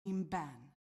Team ban.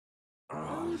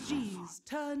 OG's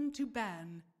turn to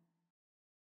ban.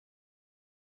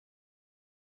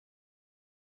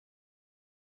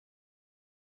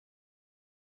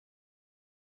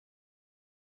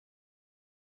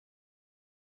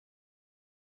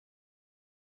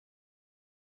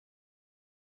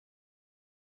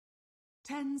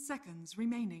 Ten seconds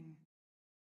remaining.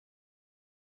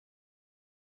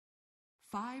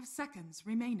 5 seconds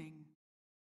remaining.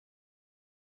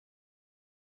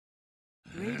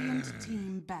 Radiant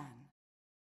team ban.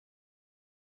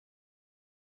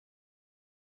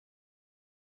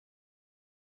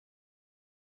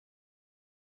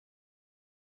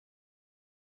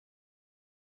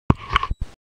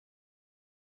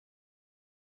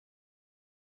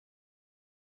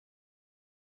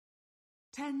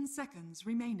 Ten seconds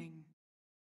remaining.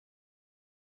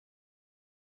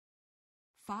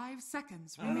 5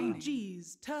 seconds remaining.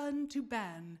 OG's turn to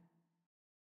ban.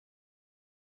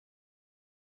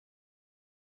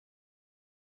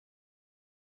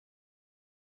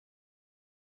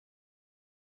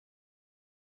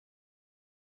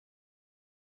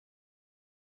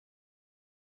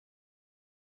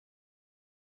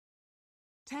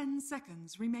 Ten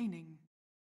seconds remaining.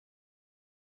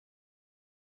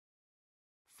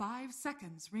 5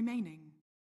 seconds remaining.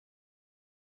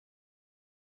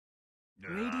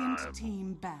 Radiant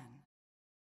team ban.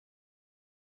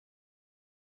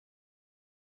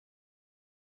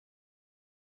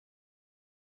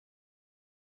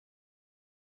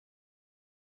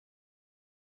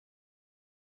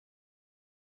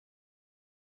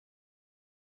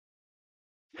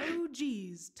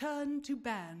 OG's turn to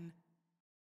ban.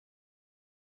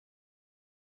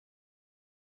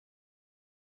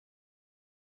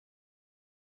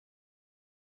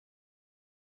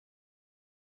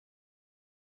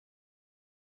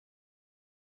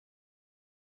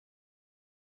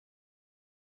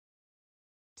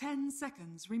 Ten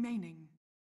seconds remaining.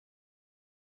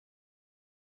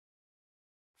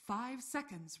 5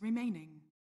 seconds remaining.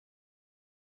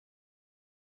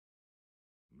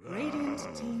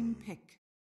 Radiant team pick.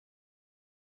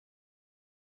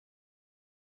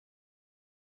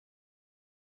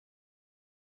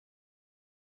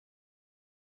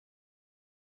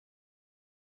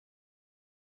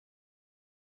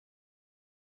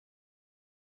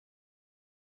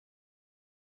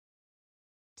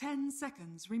 Ten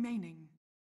seconds remaining.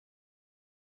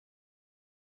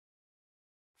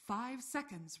 5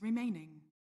 seconds remaining.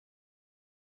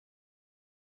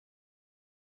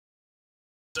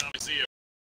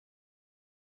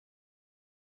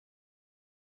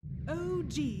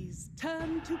 OG's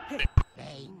turn to pick.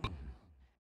 paiN.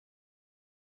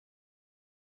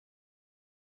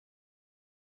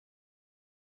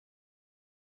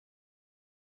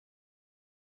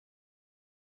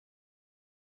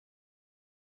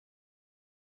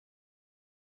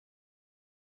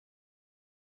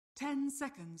 10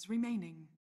 seconds remaining.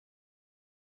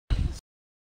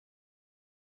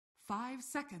 5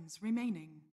 seconds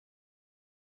remaining.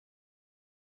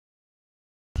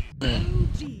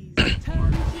 OG's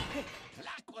turn to pick.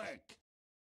 Clockwork.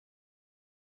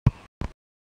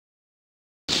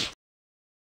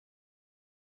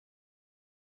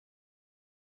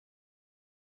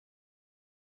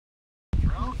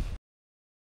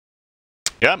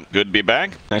 Yeah, good to be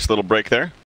back. Nice little break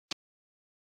there.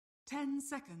 10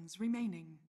 seconds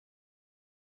remaining.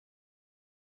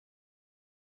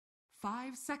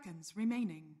 5 seconds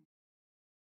remaining.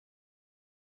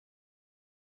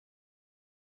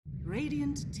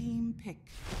 Radiant team pick.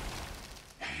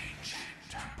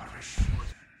 Ancient apparition.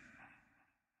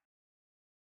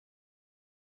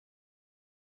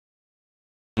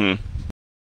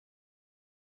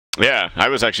 Yeah, I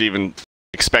was actually even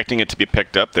expecting it to be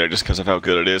picked up there just because of how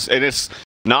good it is. And it's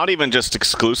not even just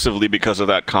exclusively because of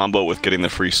that combo with getting the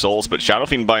free souls, but Shadow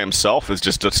Fiend by himself is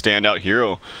just a standout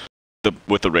hero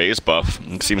with the raise buff.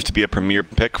 It seems to be a premier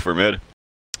pick for mid. You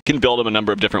can build him a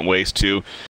number of different ways too,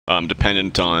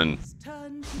 dependent on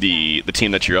the team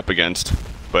that you're up against.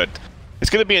 But it's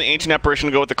going to be an Ancient Apparition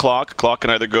to go with the Clock. Clock can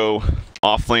either go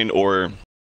off lane or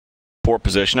 4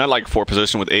 position. I like 4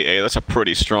 position with AA. That's a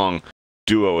pretty strong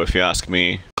duo if you ask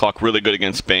me. Clock really good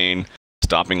against Bane,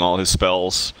 stopping all his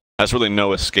spells. Has really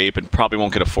no escape and probably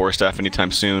won't get a 4-staff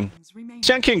anytime soon.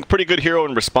 Sand King, pretty good hero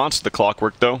in response to the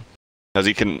Clockwork though, as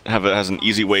he can has an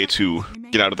easy way to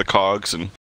get out of the cogs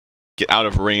and get out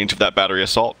of range of that battery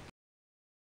assault.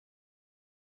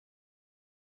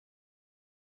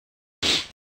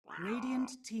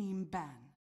 Radiant team ban.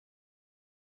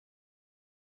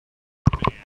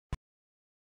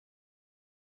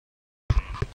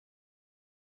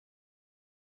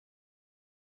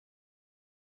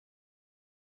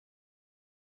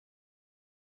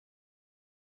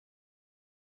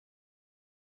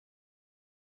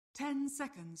 10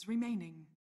 seconds remaining.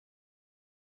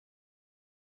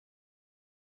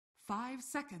 5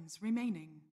 seconds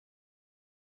remaining.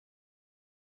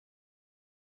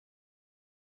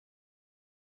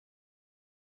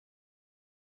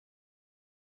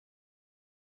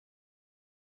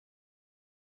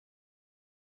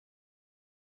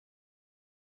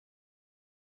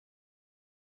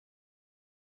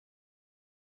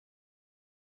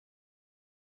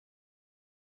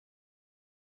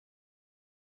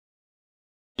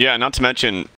 Yeah, not to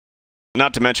mention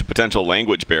potential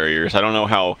language barriers. I don't know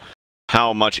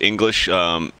how much English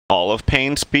all of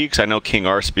paiN speaks. I know King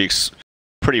R speaks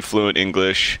pretty fluent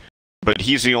English, but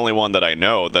he's the only one that I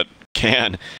know that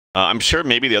can. I'm sure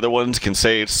maybe the other ones can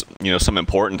say some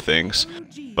important things,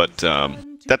 but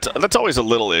that's always a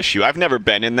little issue. I've never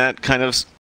been in that kind of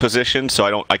position,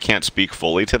 so I can't speak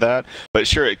fully to that. But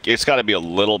sure, it's got to be a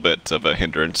little bit of a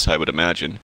hindrance, I would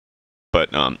imagine.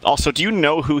 But also, do you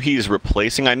know who he's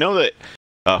replacing? I know that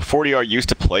 40R used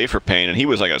to play for paiN, and he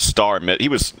was like a star mid. He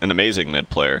was an amazing mid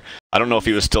player. I don't know if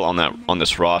he was still on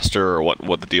this roster or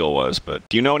what the deal was, but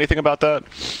do you know anything about that?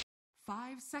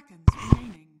 5 seconds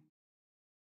remaining.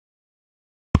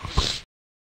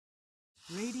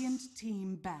 Radiant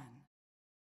team ban.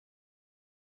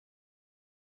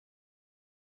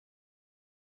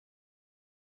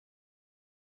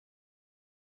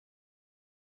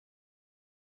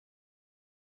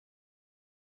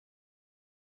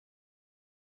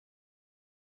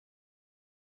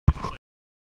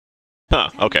 Huh,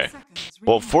 okay.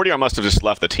 Well, 40R must have just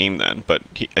left the team then, but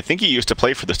I think he used to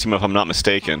play for this team if I'm not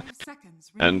mistaken.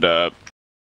 And,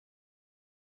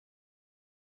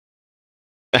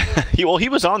 he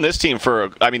was on this team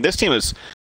this team has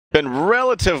been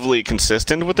relatively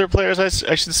consistent with their players,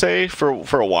 I should say,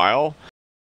 for a while.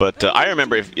 But I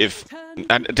remember if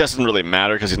it doesn't really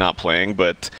matter because he's not playing,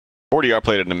 but 40R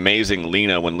played an amazing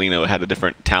Lina when Lina had a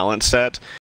different talent set.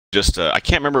 Just, I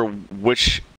can't remember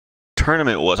which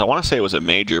tournament it was. I want to say it was a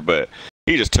major, but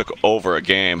he just took over a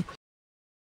game.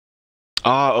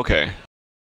 Okay.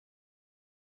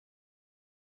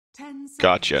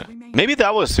 Gotcha. Maybe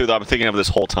that was who I'm thinking of this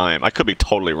whole time. I could be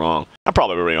totally wrong. I'm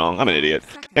probably wrong. I'm an idiot.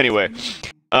 Anyway,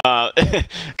 okay,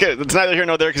 it's neither here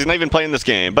nor there because he's not even playing this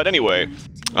game. But anyway,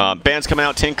 bans come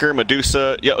out. Tinker,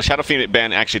 Medusa. Yeah, Shadow Fiend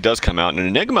ban actually does come out, and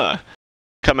Enigma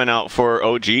coming out for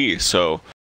OG. So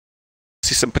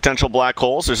see some potential black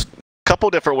holes. There's couple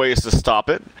different ways to stop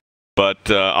it, but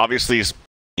obviously,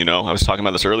 I was talking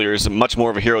about this earlier, is much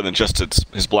more of a hero than just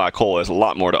his black hole. It has a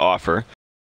lot more to offer.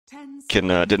 Can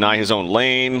deny his own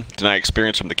lane, deny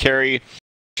experience from the carry.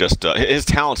 Just his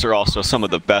talents are also some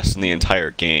of the best in the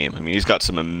entire game. I mean, he's got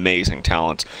some amazing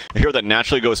talents. A hero that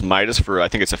naturally goes Midas for, I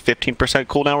think it's a 15%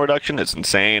 cooldown reduction. It's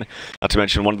insane. Not to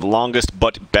mention one of the longest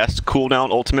but best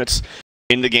cooldown ultimates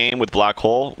in the game with black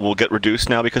hole will get reduced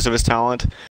now because of his talent.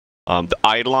 The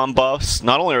Eidolon buffs,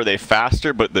 not only are they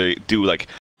faster, but they do, like,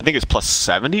 I think it's plus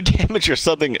 70 damage or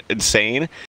something insane.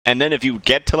 And then if you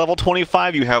get to level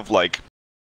 25, you have, like,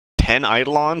 10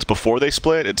 Eidolons before they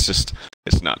split.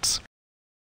 It's nuts.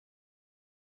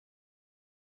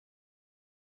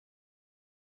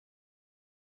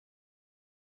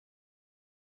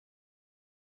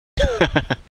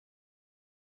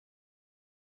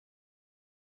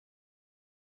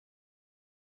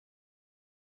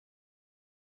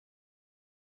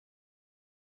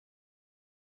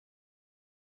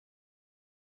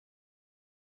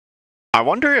 I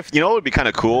wonder if, what would be kind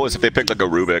of cool is if they picked like a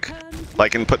Rubik,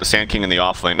 like, and put the Sand King in the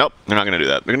off lane. Nope, they're not going to do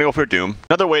that. They're going to go for Doom.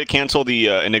 Another way to cancel the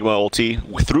Enigma ulti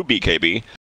through BKB.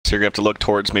 So you're going to have to look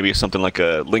towards maybe something like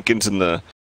a Linken's in the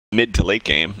mid to late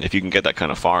game if you can get that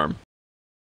kind of farm.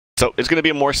 So it's going to be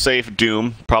a more safe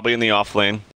Doom, probably in the off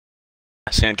lane.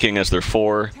 Sand King as their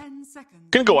 4. You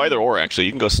can go either or, actually.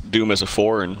 You can go Doom as a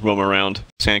 4 and roam around.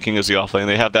 Sand King as the off lane.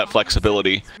 They have that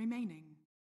flexibility.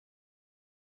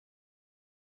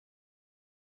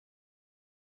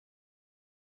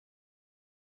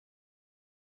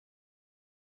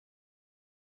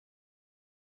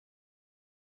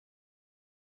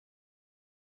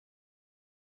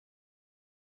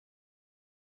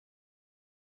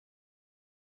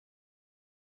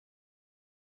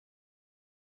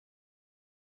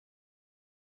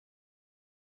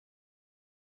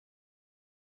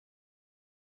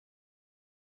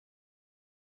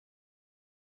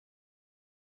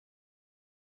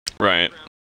 Right.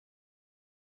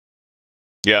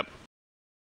 Yep.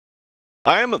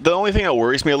 The only thing that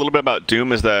worries me a little bit about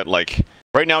Doom is that, like,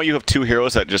 right now you have 2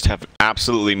 heroes that just have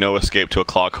absolutely no escape to a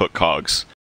Clog Hook Cogs.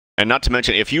 And not to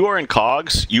mention, if you are in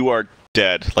Cogs, you are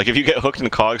dead. Like, if you get hooked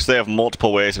in Cogs, they have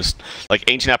multiple ways. Like,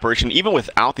 Ancient Apparition, even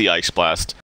without the Ice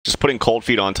Blast, just putting Cold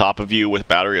Feet on top of you with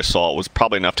Battery Assault was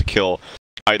probably enough to kill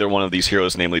either one of these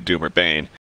heroes, namely Doom or baiN.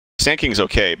 Sand King's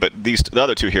okay, but the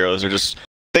other two heroes are just,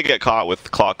 they get caught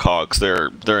with Clock Cogs. They're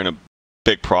in a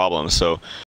big problem. So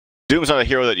Doom's not a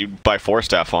hero that you buy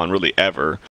 4-staff on really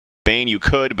ever. baiN you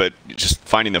could, but just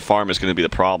finding the farm is going to be the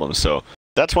problem. So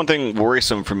that's one thing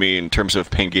worrisome for me in terms of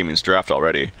paiN Gaming's draft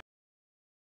already.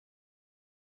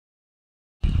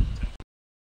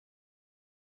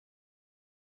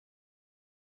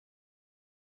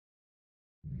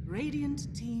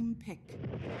 Radiant team pick.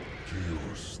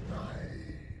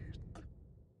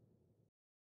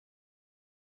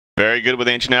 Very good with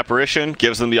Ancient Apparition.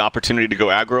 Gives them the opportunity to go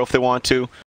aggro if they want to,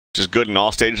 which is good in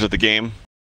all stages of the game.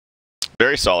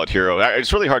 Very solid hero.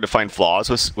 It's really hard to find flaws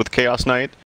with Chaos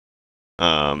Knight.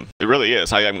 It really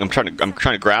is. I'm trying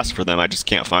to grasp for them. I just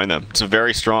can't find them. It's a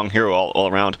very strong hero all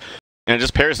around, and it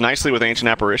just pairs nicely with Ancient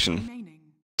Apparition.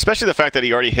 Especially the fact that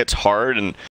he already hits hard,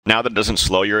 and now that it doesn't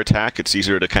slow your attack, it's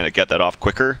easier to kind of get that off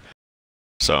quicker.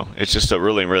 So it's just a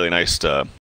really, really nice hero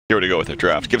to go with the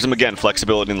draft. Gives him, again,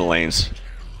 flexibility in the lanes.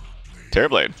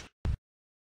 Terrorblade.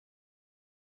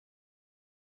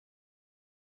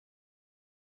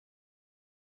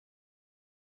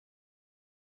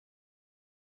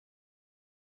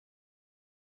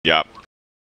 Yeah.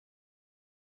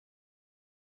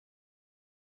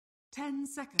 10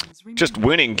 seconds remaining. Just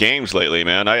winning games lately,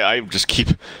 man. I just keep,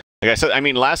 like I said, I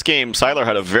mean, last game, Sylar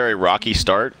had a very rocky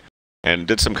start and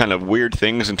did some kind of weird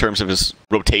things in terms of his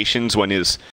rotations when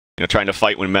his, trying to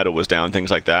fight when meta was down,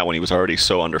 things like that, when he was already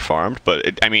so underfarmed.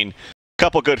 But, I mean, a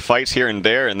couple good fights here and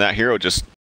there, and that hero just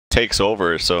takes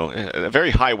over. So, a very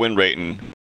high win rate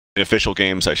in official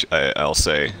games, I'll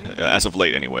say, as of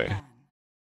late anyway.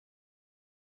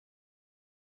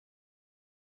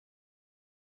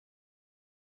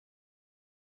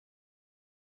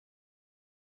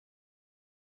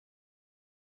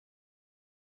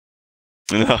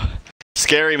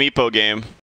 Scary Meepo game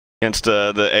against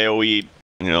the AoE,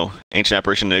 Ancient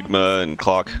Apparition, Enigma, and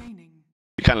Clock.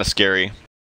 Kind of scary.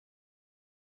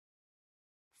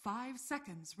 5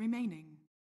 seconds remaining.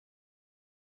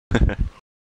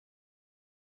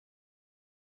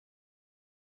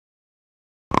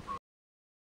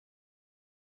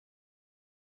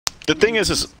 The thing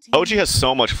is OG has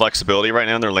so much flexibility right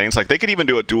now in their lanes. Like, they could even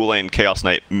do a dual lane Chaos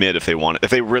Knight mid if they wanted.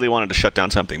 If they really wanted to shut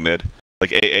down something mid.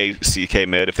 Like AA, CK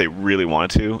mid if they really wanted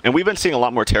to. And we've been seeing a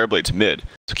lot more Terrorblades mid.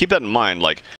 So keep that in mind.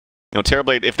 Like,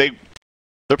 Terrorblade, if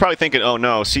they're probably thinking, oh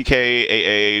no, CK,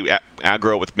 AA,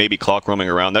 aggro with maybe Clock roaming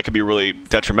around, that could be really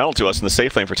detrimental to us in the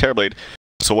safe lane for Terrorblade.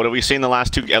 So what have we seen the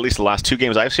last two, at least the last 2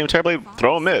 games I've seen Terrorblade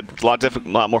throw him mid. It's a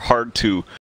lot more hard to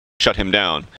shut him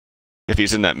down if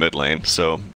he's in that mid lane.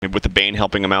 So with the baiN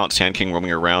helping him out, Sand King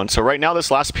roaming around. So right now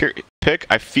this last pick,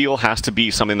 I feel has to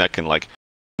be something that can like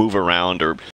move around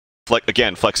or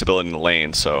again, flexibility in the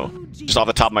lane. So just off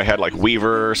the top of my head, like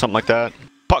Weaver or something like that.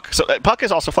 Puck. So Puck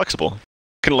is also flexible.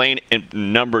 Can lane in a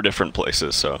number of different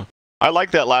places. So I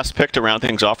like that last pick to round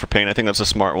things off for paiN. I think that's a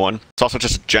smart one. It's also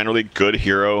just a generally good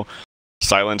hero.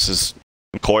 Silences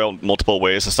Coil multiple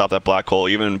ways to stop that black hole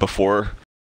even before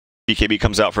BKB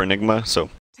comes out for Enigma. So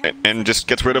and just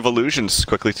gets rid of illusions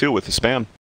quickly too with the spam.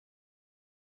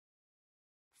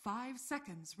 5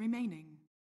 seconds remaining.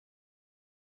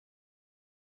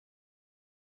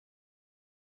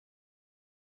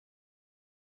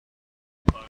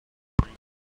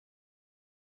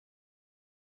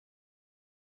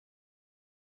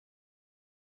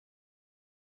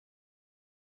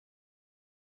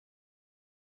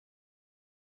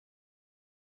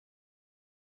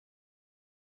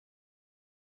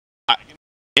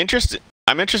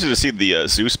 I'm interested to see the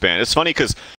Zeus ban. It's funny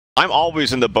because I'm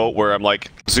always in the boat where I'm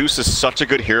like, Zeus is such a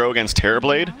good hero against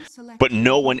Terrorblade, but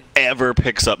no one ever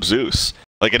picks up Zeus.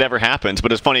 Like, it never happens.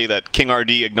 But it's funny that King RD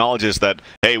acknowledges that,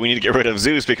 hey, we need to get rid of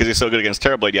Zeus because he's so good against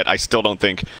Terrorblade, yet I still don't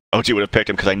think OG would have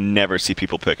picked him because I never see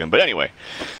people pick him. But anyway,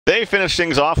 they finish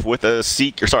things off with a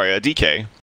DK.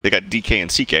 They got DK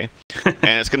and CK.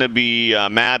 And it's going to be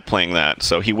Mad playing that.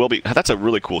 So he will be... That's a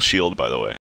really cool shield, by the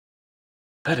way.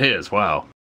 That is, wow.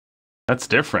 That's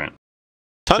different.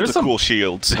 Tons of cool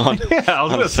shields. Yeah, I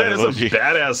was going to say, there's some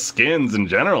badass skins in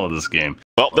general in this game.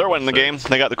 Well, they're winning the game.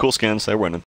 They got the cool skins. They're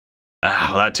winning. Ah,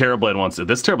 well, that Terrorblade wants it.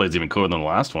 This Terrorblade's even cooler than the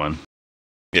last one.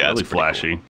 Yeah, it's really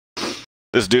flashy. Cool.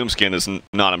 This Doom skin is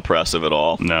not impressive at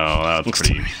all. No, that's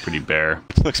pretty bare.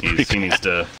 Looks pretty he needs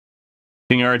to...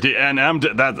 King RD,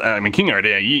 and King RD,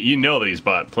 you know that he's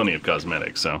bought plenty of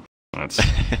cosmetics, so that's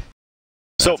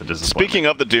so speaking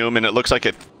of the Doom, and it looks like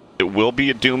it will be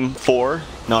a Doom 4,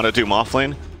 not a Doom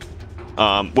offlane,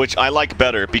 which I like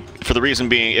better for the reason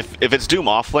being, if it's Doom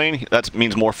offlane, that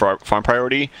means more farm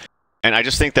priority. And I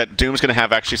just think that Doom's going to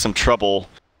have actually some trouble,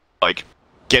 like,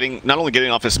 not only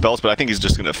getting off his spells, but I think he's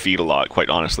just going to feed a lot, quite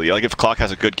honestly. Like, if Clock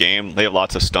has a good game, they have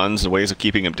lots of stuns and ways of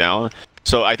keeping him down.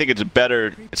 So I think it's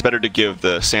better to give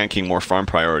the Sand King more farm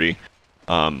priority,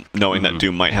 knowing that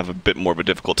Doom might have a bit more of a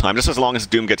difficult time. Just as long as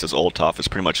Doom gets his ult off is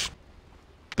pretty much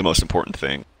the most important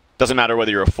thing. Doesn't matter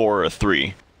whether you're a 4 or a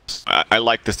 3. I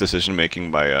like this decision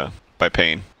making by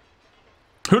paiN.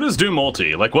 Who does Doom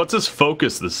ulti? Like, what's his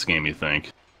focus this game, you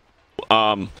think?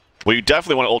 Well, you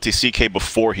definitely want to ulti CK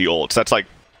before he ults. That's like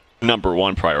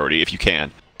 #1 priority if you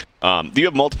can. You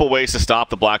have multiple ways to stop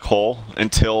the black hole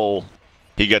until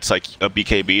he gets like a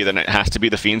BKB. Then it has to be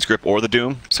the Fiend's Grip or the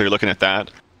Doom. So you're looking at that.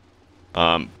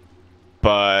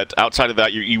 But outside of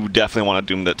that, you definitely want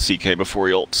to Doom that CK before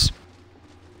he ults.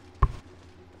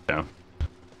 Yeah.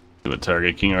 Do a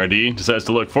target. King RD decides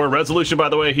to look for Resolution, by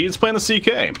the way. He's playing the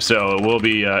CK. So we'll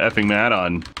be effing that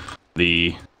on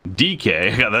the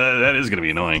DK. Yeah, that is going to be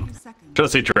annoying. Try to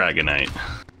say Dragon Knight.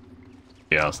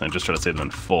 Yeah, I'm just trying to say them in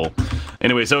full.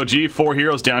 Anyways, OG, 4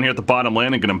 heroes down here at the bottom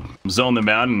lane. I'm going to zone them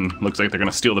out, and looks like they're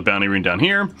going to steal the bounty rune down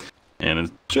here. And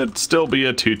it should still be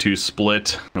a 2-2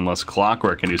 split, unless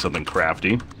Clockwork can do something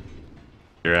crafty.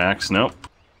 Your axe, nope.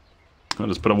 I'll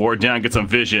just put a ward down, get some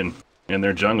vision in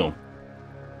their jungle.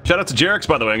 Shout out to Jerix,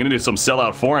 by the way. I'm going to do some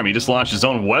sellout for him. He just launched his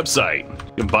own website.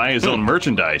 You can buy his own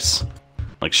merchandise,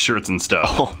 like shirts and stuff.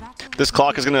 Oh, this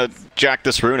Clock is going to jack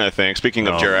this rune, I think, speaking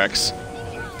of Jerix.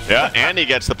 Yeah, and he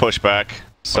gets the pushback.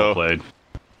 So, well played.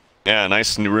 Yeah,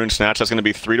 nice new rune snatch. That's going to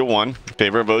be 3-1 in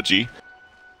favor of OG.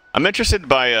 I'm interested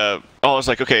by, I was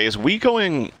like, okay, is we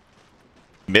going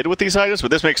mid with these items?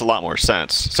 But this makes a lot more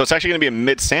sense. So it's actually going to be a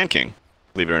mid Sand King,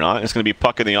 believe it or not. It's going to be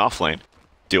Puck in the off lane.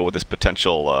 Deal with this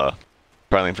potential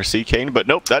tri-lane for CK. But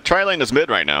nope, that tri-lane is mid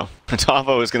right now.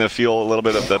 Tavo is going to feel a little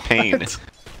bit of the pain. What?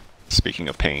 Speaking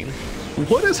of pain.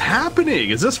 What is happening?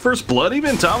 Is this first blood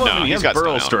even? Tavo, No, I mean, he he's has got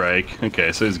Burrow stun out. Strike.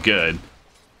 Okay, so he's good.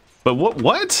 But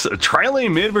what? A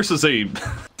tri-lane mid versus a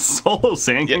solo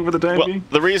Sand King for the time being?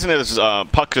 The reason is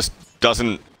Puck just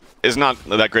is not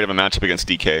that great of a matchup against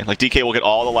DK. Like, DK will get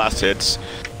all the last hits.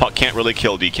 Puck can't really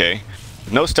kill DK.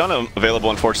 No stun available,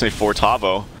 unfortunately, for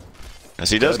Tavo. As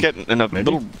he does get in a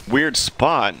little weird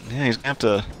spot. Yeah, he's going to have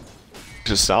to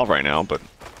just salve right now, but...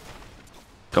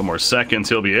 Couple more seconds,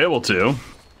 he'll be able to.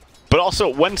 But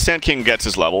also, when Sand King gets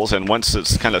his levels, and once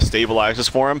it's kind of stabilizes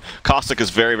for him, Caustic is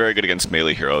very, very good against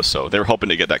melee heroes, so they're hoping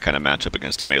to get that kind of matchup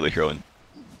against melee hero.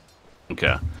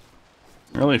 Okay.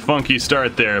 Really funky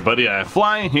start there, but yeah,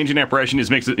 Fly, Ancient Apparition,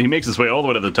 he makes his way all the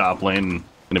way to the top lane. Going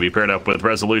to be paired up with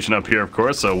Resolution up here, of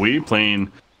course, so we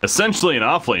playing essentially an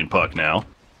off-lane Puck now,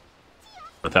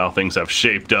 with how things have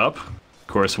shaped up. Of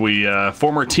course, we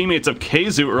former teammates of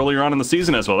Keizu earlier on in the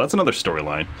season as well. That's another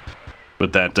storyline.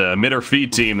 With that mid or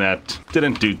feed team that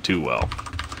didn't do too well.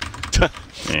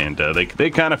 And they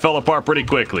kind of fell apart pretty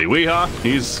quickly. Weehaw,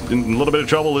 he's in a little bit of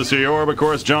trouble. This here Orb, of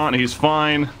course. John, he's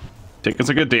fine. Taking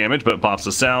some good damage, but pops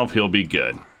the salve, he'll be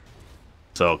good.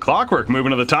 So Clockwork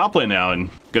moving to the top lane now and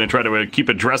going to try to keep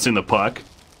addressing the Puck.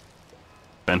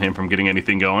 Prevent him from getting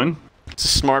anything going. It's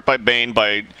smart by Bane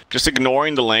by just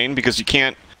ignoring the lane, because you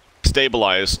can't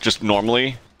stabilize just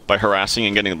normally by harassing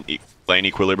and getting lane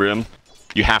equilibrium.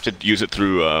 You have to use it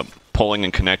through pulling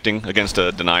and connecting against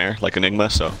a denier like Enigma,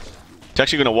 so he's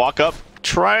actually going to walk up,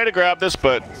 try to grab this,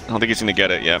 but I don't think he's going to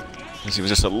get it yet, because he was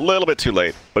just a little bit too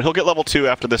late. But he'll get level 2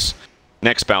 after this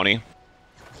next bounty.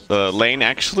 The lane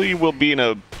actually will be in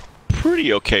a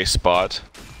pretty okay spot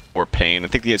for paiN. I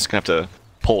think he's going to have to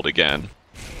pull it again.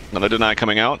 Another deny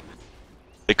coming out.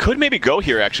 They could maybe go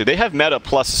here, actually. They have meta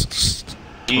plus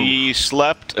he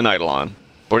slept an Eidolon.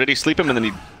 Or did he sleep him and then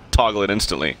he toggle it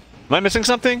instantly? Am I missing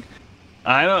something?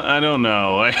 I don't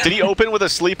know. Did he open with a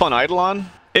sleep on Eidolon?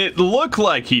 It looked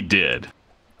like he did.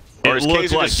 Or is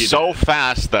Keizu just so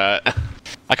fast that...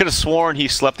 I could have sworn he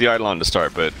slept the Eidolon to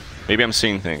start, but maybe I'm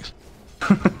seeing things.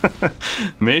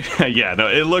 Maybe, yeah, no,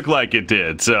 it looked like it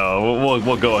did, so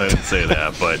we'll go ahead and say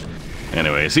that, but...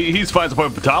 Anyways, he's fine to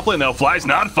point the top lane, though. Fly's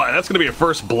not fine. That's going to be a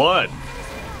first blood.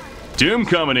 Doom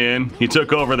coming in. He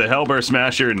took over the Hellbear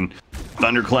Smasher and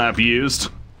Thunderclap used.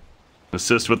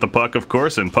 Assist with the Puck, of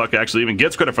course, and Puck actually even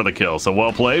gets credit for the kill. So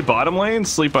well played. Bottom lane,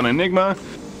 sleep on Enigma.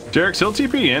 Jerix, he'll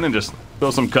TP in and just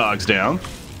throw some cogs down.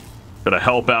 Gotta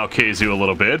help out Keizu a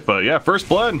little bit, but yeah, first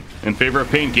blood in favor of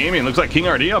paiN Gaming. Looks like King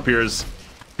RD up here is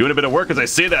doing a bit of work as I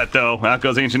say that, though. Out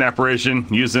goes Ancient Apparition,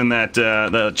 using that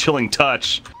the Chilling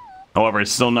Touch. However,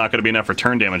 it's still not going to be enough for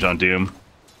turn damage on Doom,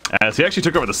 as he actually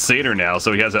took over the Satyr now,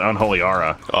 so he has an Unholy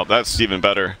Aura. Oh, that's even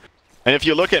better. And if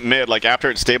you look at mid, like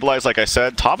after it stabilized, like I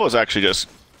said, Tavo's actually just...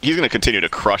 He's going to continue to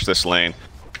crush this lane.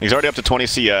 He's already up to 20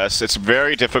 CS. It's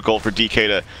very difficult for DK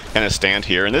to kind of stand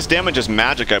here. And this damage is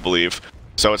magic, I believe.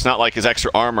 So it's not like his extra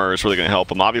armor is really going to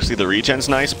help him. Obviously, the regen's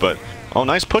nice, but... Oh,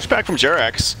 nice pushback from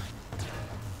Jerax.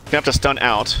 Gonna have to stun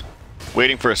out.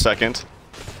 Waiting for a second.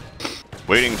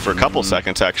 Waiting for a couple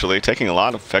seconds, actually. Taking a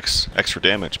lot of extra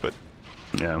damage, but...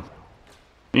 Yeah.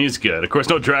 He's good. Of course,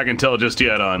 no Dragon Tail just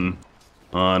yet on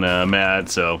Mad,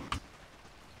 so...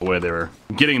 Boy, they were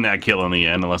getting that kill in the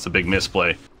end, unless a big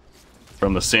misplay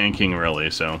from the Sand King, really,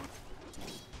 so...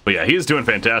 But yeah, he's doing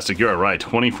fantastic. You're right,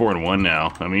 24-1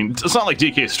 now. I mean, it's not like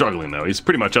DK's struggling, though. He's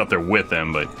pretty much up there with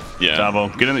them, but... Yeah.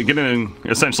 Tavo, getting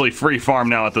essentially free farm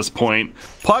now at this point.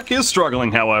 Puck is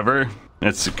struggling, however.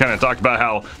 It's kind of talked about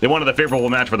how they wanted a favorable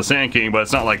match for the Sand King, but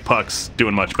it's not like Puck's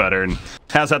doing much better, and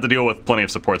has had to deal with plenty of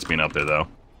supports being up there, though.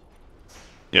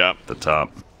 Yeah. The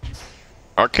top.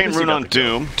 Arcane Rune on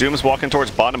Doom. Doom's walking towards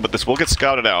bottom, but this will get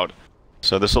scouted out.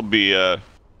 So this will be a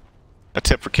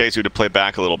tip for KZU to play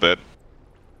back a little bit.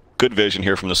 Good vision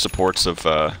here from the supports of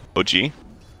OG.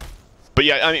 But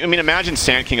yeah, I mean, imagine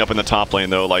Sand King up in the top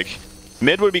lane, though. Like,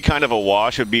 mid would be kind of a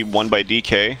wash. It would be won by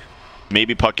DK.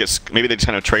 Maybe Puck gets... Maybe they just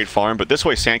kind of trade farm, but this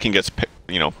way Sand King gets,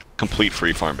 you know, complete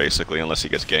free farm, basically, unless he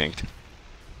gets ganked.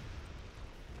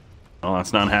 Well,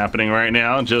 that's not happening right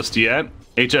now just yet.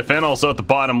 HFN also at the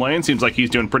bottom lane. Seems like he's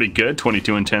doing pretty good.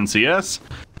 22 and 10 CS.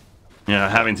 Yeah,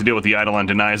 having to deal with the Eidolon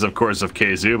denies, of course, of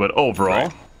KZU, but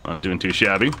overall, not doing too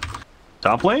shabby.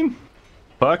 Top lane?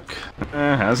 Puck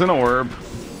has an orb.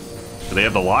 Do they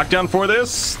have the lockdown for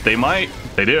this? They might.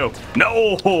 They do.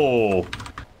 No!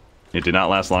 It did not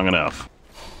last long enough.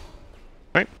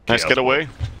 Right. Nice getaway.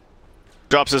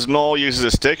 Drops his null, uses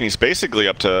his stick, and he's basically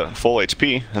up to full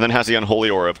HP. And then has the Unholy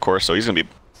Aura, of course, so he's going to be...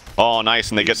 Oh, nice,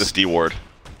 and they get this D-Ward.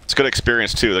 It's good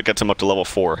experience, too. That gets him up to level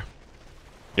 4.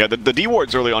 Yeah, the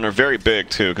D-Wards early on are very big,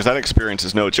 too, because that experience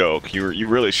is no joke. You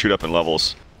really shoot up in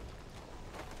levels.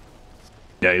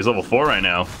 Yeah, he's level 4 right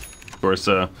now. Of course,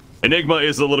 Enigma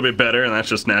is a little bit better, and that's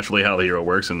just naturally how the hero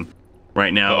works. And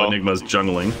right now, Enigma's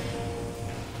jungling.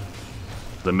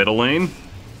 The middle lane,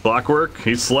 Clockwork,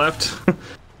 he's slept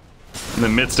in the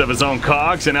midst of his own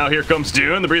cogs, and now here comes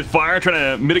Dune, the Breathe Fire,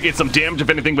 trying to mitigate some damage, if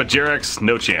anything, but Jerax,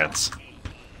 no chance.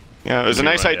 Yeah, it was a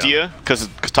nice idea, because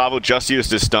Tavo just used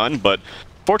his stun, but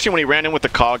fortunately when he ran in with the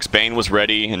cogs, Bane was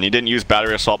ready, and he didn't use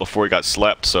Battery Assault before he got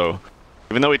slept, so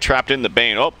even though he trapped in the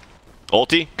Bane,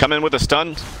 ulti, come in with a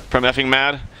stun from effing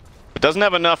Mad. It doesn't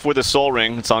have enough with his Soul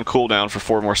Ring. It's on cooldown for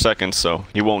 4 more seconds, so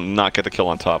he won't not get the kill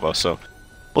on Tavo. So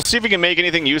we'll see if he can make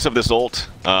anything use of this ult.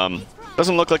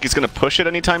 Doesn't look like he's going to push it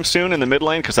anytime soon in the mid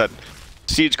lane, because that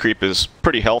siege creep is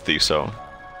pretty healthy, so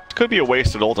it could be a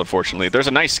wasted ult, unfortunately. There's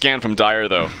a nice scan from Dire,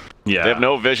 though. Yeah. They have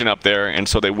no vision up there, and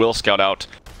so they will scout out,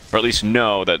 or at least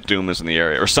know that Doom is in the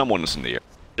area, or someone is in the area.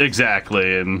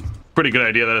 Exactly, and pretty good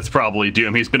idea that it's probably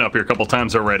Doom. He's been up here a couple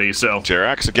times already, so...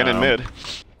 Jerax again in mid.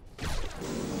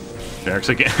 Jerax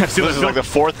again. This is like the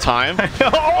 4th time.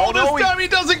 This time he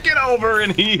doesn't get over,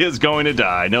 and he is going to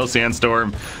die. No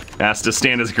Sandstorm. Has to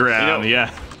stand his ground. Yeah,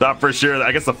 thought for sure.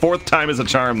 I guess the 4th time is a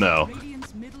charm, though.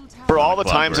 For all the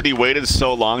times that he waited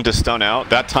so long to stun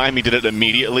out, that time he did it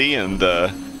immediately, and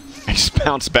he just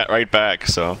bounced right back,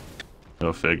 so...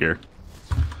 Go figure.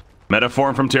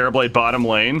 Metaform from Terrorblade bottom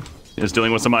lane is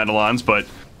dealing with some Eidolons, but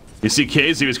you see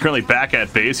KZU is currently back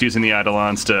at base using the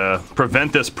Eidolons to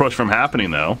prevent this push from happening,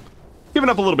 though. Giving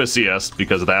up a little bit of CS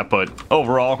because of that, but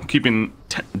overall keeping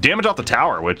damage off the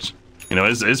tower, which, you know,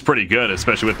 is pretty good,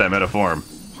 especially with that Metaform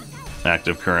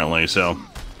active currently, so...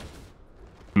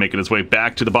 Making his way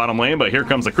back to the bottom lane, but here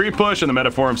comes the creep push, and the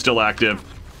Metaform still active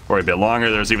for a bit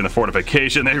longer. There's even the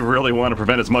fortification. They really want to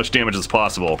prevent as much damage as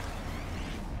possible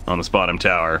on this bottom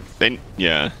tower. They need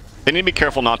to be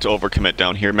careful not to overcommit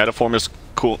down here. Metaform is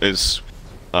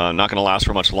not going to last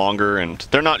for much longer, and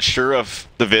they're not sure of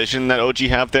the vision that OG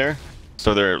have there,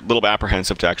 so they're a little bit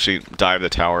apprehensive to actually dive the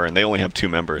tower, and they only have 2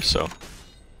 members, so...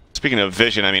 Speaking of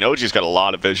vision, I mean, OG's got a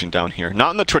lot of vision down here.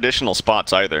 Not in the traditional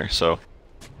spots either, so...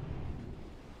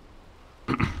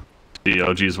 The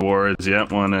OG's wards,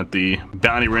 one at the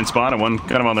bounty rune spot, and one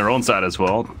kind of on their own side as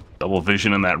well. Double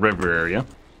vision in that river area.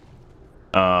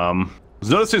 Was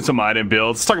noticing some item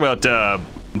builds. Let's talk about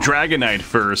Dragon Knight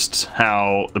first.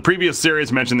 How the previous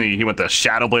series mentioned he went the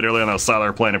Shadow Blade earlier on the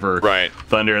Sylar Planet for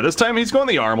Thunder. This time he's going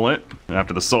the Armlet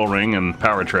after the Soul Ring and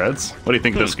Power Treads. What do you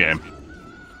think of this game?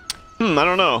 I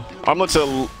don't know.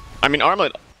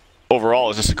 Armlet overall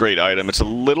is just a great item. It's a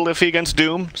little iffy against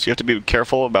Doom, so you have to be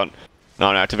careful about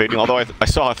not activating. Although I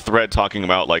saw a thread talking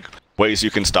about like ways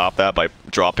you can stop that by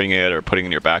dropping it or putting it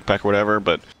in your backpack or whatever,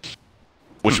 but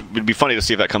which would be funny to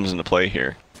see if that comes into play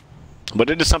here. But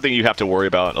it is something you have to worry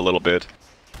about a little bit.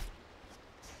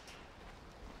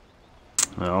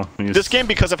 Well, this game,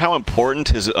 because of how important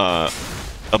his a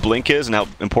blink is and how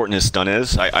important his stun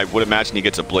is, I would imagine he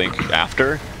gets a blink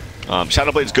after.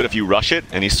 Shadow Blade's good if you rush it,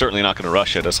 and he's certainly not going to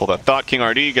rush it. That's all I thought. King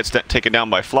RD gets taken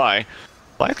down by Fly.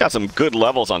 Fly's got some good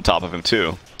levels on top of him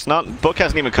too. It's not Book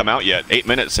hasn't even come out yet. 8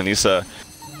 minutes, and he's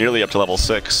nearly up to level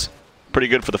 6. Pretty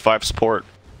good for the 5 support.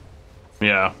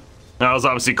 Yeah. That was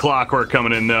obviously Clockwork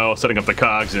coming in though, setting up the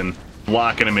cogs and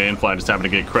locking him in. Fly just having to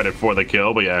get credit for the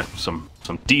kill, but yeah, some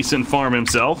decent farm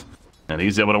himself. And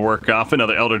he's able to work off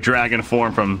another Elder Dragon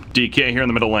form from DK here in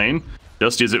the middle lane.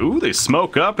 Just use it. Ooh, they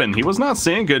smoke up, and he was not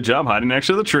seeing. Good job hiding next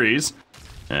to the trees.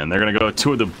 And they're going to go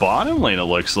toward the bottom lane, it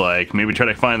looks like. Maybe try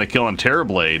to find the kill on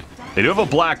Terrorblade. They do have a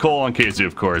black hole on KZ,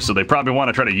 of course, so they probably want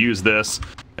to try to use this,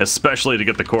 especially to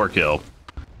get the core kill.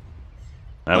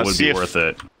 That would be worth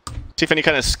it. See if any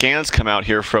kind of scans come out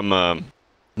here from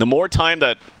the more time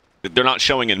that they're not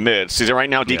showing in mid. See, right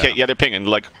now, DK, yeah, they're pinging.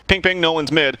 Like, ping, ping, no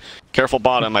one's mid. Careful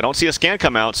bottom. I don't see a scan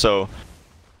come out, so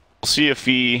we'll see if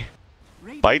he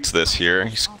bites this here.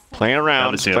 He's playing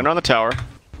around, playing around the tower,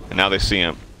 and now they see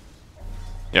him.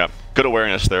 Yeah, good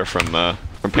awareness there from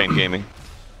paiN Gaming.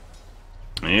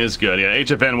 He is good. Yeah,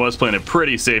 HFN was playing it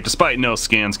pretty safe, despite no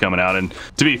scans coming out, and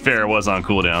to be fair, it was on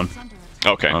cooldown.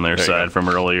 Okay. On their side from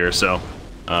earlier, so.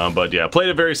 But yeah, played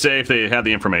it very safe. They had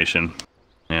the information,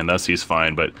 and thus he's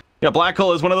fine. But yeah, Black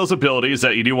Hole is one of those abilities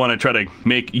that you do want to try to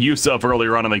make use of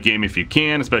earlier on in the game if you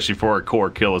can, especially for a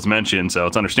core kill as mentioned. So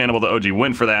it's understandable the OG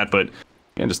win for that, but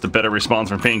again, just a better response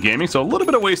from paiN Gaming. So a little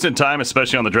bit of wasted time,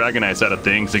 especially on the Dragon Knight side of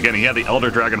things. Again, he had the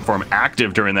Elder Dragon form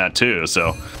active during that too,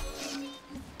 so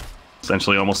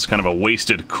essentially almost kind of a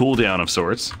wasted cooldown of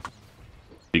sorts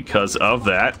because of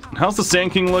that. How's the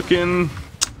Sand King looking?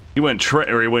 He went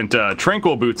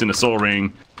Tranquil Boots into Soul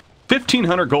Ring.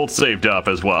 1,500 gold saved up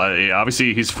as well.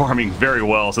 Obviously, he's farming very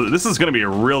well, so this is going to be a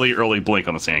really early blink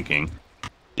on the Sand King.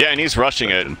 Yeah, and he's rushing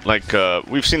it. Like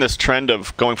we've seen this trend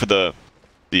of going for the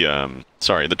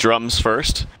drums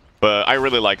first, but I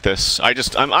really like this.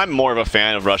 I'm more of a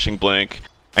fan of rushing blink,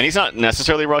 and he's not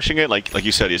necessarily rushing it. Like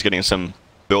you said, he's getting some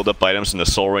build-up items in the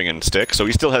Soul Ring and Stick, so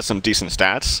he still has some decent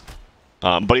stats.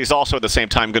 But he's also at the same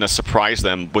time going to surprise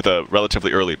them with a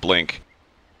relatively early blink.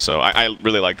 So I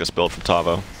really like this build from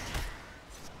Tavo.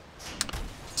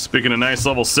 Speaking of nice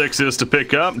level 6s to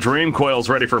pick up, Dream Coil's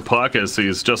ready for Puck as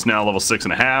he's just now level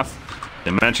 6.5.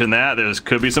 They mentioned that there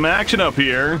could be some action up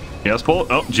here. Yes, pull.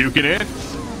 Oh, juking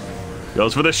it.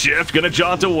 Goes for the shift, gonna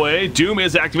jaunt away. Doom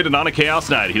is activated on a Chaos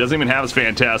Knight. He doesn't even have his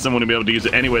Phantasm, wouldn't be able to use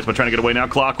it anyways, but trying to get away now.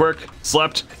 Clockwork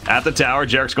slept at the tower.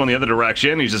 Jarek's going the other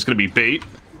direction. He's just gonna be bait.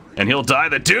 And he'll die.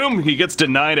 The Doom, he gets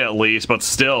denied at least, but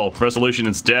still, Resolution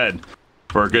is dead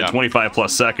for a good 25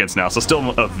 plus seconds now. So still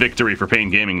a victory for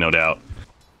paiN Gaming, no doubt.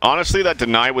 Honestly, that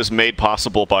deny was made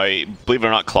possible by, believe it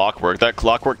or not, Clockwork. That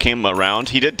Clockwork came around.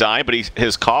 He did die, but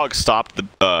his cog stopped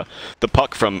the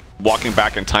Puck from walking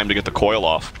back in time to get the coil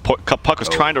off. Puck was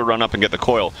trying to run up and get the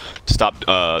coil to stop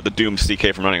the Doom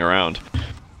CK from running around.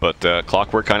 But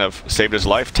Clockwork kind of saved his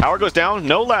life. Tower goes down.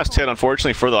 No last hit,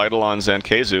 unfortunately, for the Eidolons and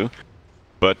Keizu.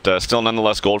 But still,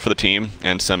 nonetheless, gold for the team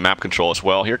and some map control as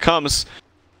well. Here comes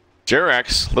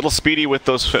Jerax, little speedy with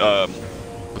those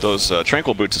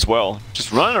Tranquil Boots as well.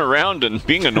 Just running around and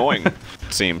being annoying, it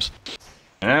seems.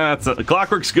 Yeah,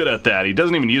 Clockwork's good at that. He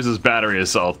doesn't even use his battery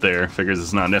assault there. Figures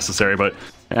it's not necessary, but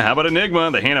yeah, how about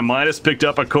Enigma? The Hand of Midas picked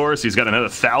up, of course. He's got another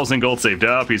 1,000 gold saved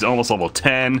up. He's almost level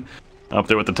 10. Up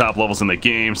there with the top levels in the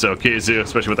game, so Keizu,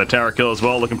 especially with that tower kill as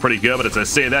well, looking pretty good, but as I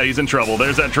say that, he's in trouble.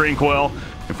 There's that Dream Coil,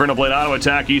 Inferno Blade auto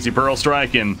attack, easy Pearl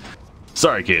Strike, and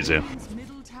sorry, Keizu.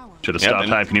 Should have stopped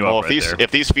hyping you up right there. If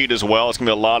these feed as well, it's going to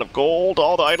be a lot of gold.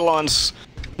 All the Eidolons,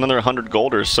 another 100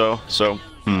 gold or so.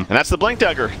 And that's the Blink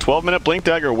Dagger, 12-minute Blink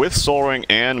Dagger with Soul Ring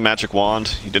and Magic Wand.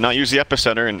 He did not use the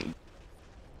Epicenter, and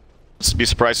let's be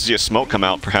surprised to see a smoke come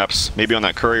out, perhaps. Maybe on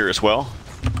that Courier as well.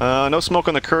 No smoke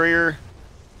on the Courier.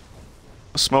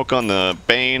 Smoke on the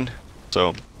baiN,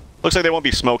 so looks like they won't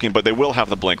be smoking, but they will have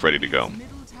the blink ready to go.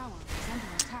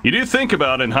 You do think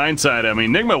about, in hindsight, I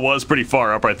mean, Nigma was pretty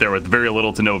far up right there with very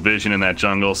little to no vision in that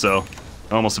jungle, so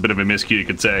almost a bit of a miscue, you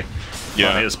could say,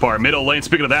 on his part. Middle lane,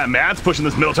 speaking of that, Matt's pushing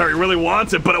this middle tower. He really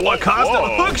wants it, but at what cost?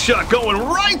 A hook shot going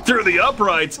right through the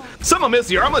uprights. Someone missed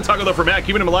the arm. Let's talk about for Matt,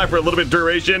 keeping him alive for a little bit of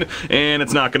duration, and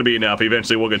it's not going to be enough.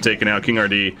 Eventually, we'll get taken out. King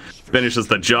RD finishes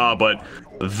the job, but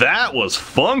that was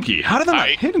funky. How did that not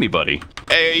hit anybody?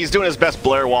 Hey, he's doing his best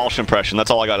Blair Walsh impression. That's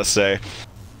all I got to say.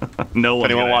 No one.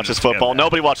 If anyone watches football?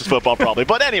 Nobody watches football, probably.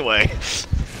 But anyway.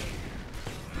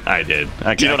 I did.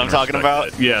 Do you know what I'm talking about?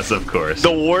 It. Yes, of course.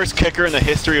 The worst kicker in the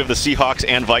history of the Seahawks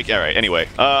and Vikings. All right, anyway.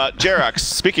 Jerax,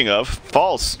 speaking of,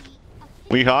 falls.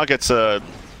 Weehaw gets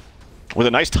with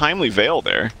a nice timely veil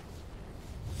there.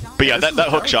 But yeah, that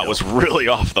hook shot was really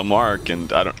off the mark,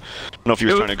 and I don't know if he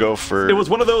was trying to go for... It was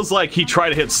one of those, like, he tried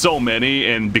to hit so many,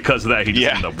 and because of that, he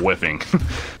just ended up whiffing.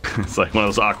 It's like one of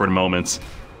those awkward moments.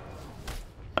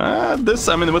 I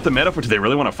mean, with the metaphor, do they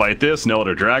really want to fight this? No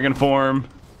other dragon form.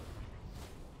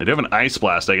 They do have an Ice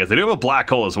Blast, I guess. They do have a Black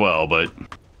Hole as well, but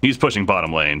he's pushing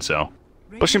bottom lane, so...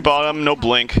 Pushing bottom, no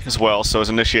blink as well, so his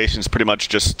initiation is pretty much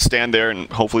just stand there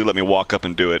and hopefully let me walk up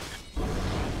and do it.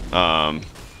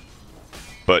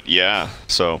 But yeah,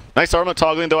 so nice armlet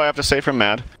toggling though, I have to say, from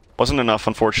Mad. Wasn't enough,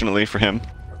 unfortunately, for him.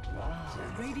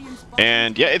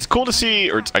 And yeah, it's cool to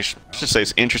see, or I should say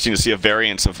it's interesting to see a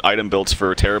variance of item builds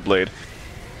for Terrorblade.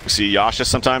 We see Yasha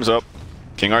sometimes up.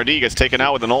 King RD gets taken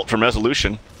out with an ult from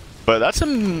Resolution. But that's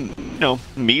a,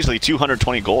 measly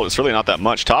 220 gold. It's really not that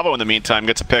much. Tavo, in the meantime,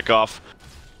 gets a pick off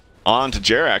onto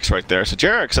Jerax right there. So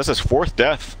Jerax, that's his 4th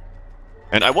death.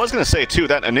 And I was going to say, too,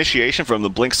 that initiation from the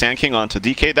Blink Sand King onto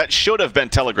DK, that should have been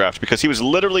telegraphed, because he was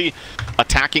literally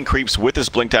attacking creeps with his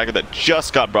Blink Dagger that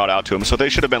just got brought out to him. So they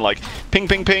should have been like, ping,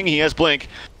 ping, ping, he has Blink.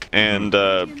 And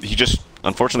he just,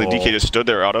 unfortunately, DK just stood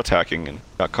there auto-attacking and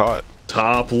got caught.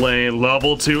 Top lane,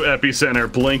 level 2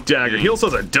 epicenter, Blink Dagger. He also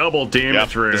has a double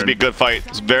damage rune. This would be a good fight.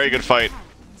 It's a very good fight.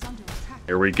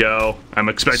 Here we go. I'm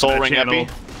expecting Soul that Ring channel.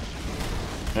 Epi.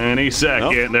 Any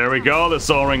second. Nope. There we go. The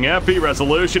Soul Ring Epi.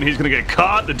 Resolution. He's going to get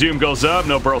caught. The Doom goes up.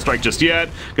 No Burrow Strike just yet.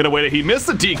 Going to wait. He missed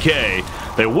the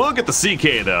DK. They will get the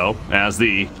CK, though, as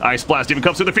the Ice Blast even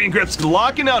comes through the Fiend Grips.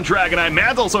 Locking down Dragonite.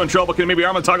 Mad's also in trouble. Can maybe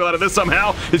Armament toggle out of this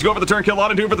somehow? He's going for the turn kill.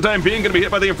 On Doom for the time being. Going to be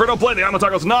hit by the Inferno Blade. The Armament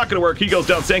toggle's not going to work. He goes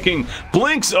down. Sanking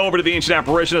blinks over to the Ancient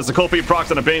Apparition as the Cold Feet procs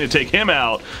on a bane to take him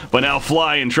out. But now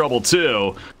Fly in trouble,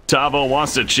 too. Tavo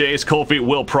wants to chase. Cold Feet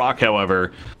will proc,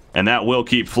 however, and that will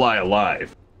keep Fly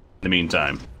alive. In the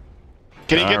meantime,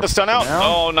 can he get the stun out?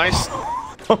 Oh, nice.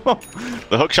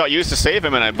 The hook shot used to save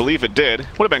him, and I believe it did.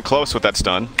 Would have been close with that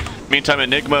stun. Meantime,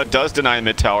 Enigma does deny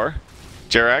mid tower.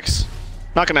 Jerax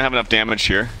not going to have enough damage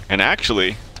here. And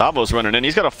actually, Tavo's running in.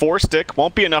 He's got a 4-stick.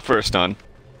 Won't be enough for a stun.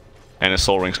 And his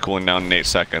Soul Ring's cooling down in 8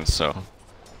 seconds, so...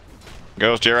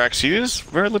 Goes Jerax. He is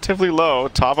relatively low.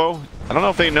 Tavo, I don't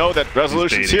know if they know that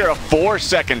Resolution's here. A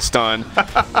 4-second stun.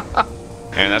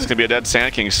 And that's going to be a dead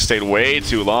Sand King. Stayed way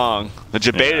too long. The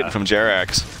jebaited from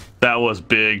Jerax. That was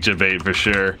big jebait for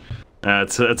sure.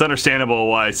 It's understandable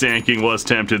why Sand King was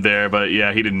tempted there, but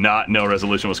yeah, he did not know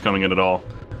Resolution was coming in at all.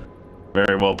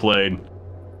 Very well played.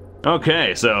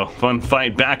 Okay, so fun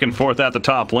fight back and forth at the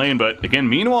top lane, but again,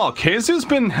 meanwhile, Kazu's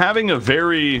been having a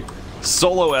very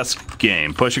solo-esque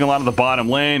game, pushing a lot of the bottom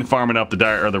lane, farming up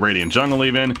the Radiant jungle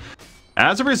even.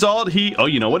 As a result, oh,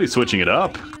 you know what? He's switching it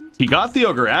up. He got the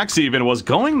Ogre Axe even, was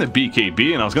going the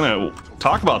BKB, and I was going to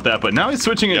talk about that, but now he's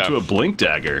switching it to a Blink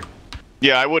Dagger.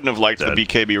 Yeah, I wouldn't have liked the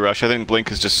BKB rush. I think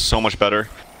Blink is just so much better.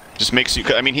 Just makes you...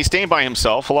 I mean, he's staying by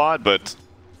himself a lot, but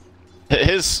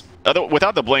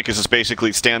without the Blink, is just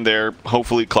basically stand there,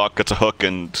 hopefully Clock gets a hook,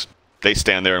 and they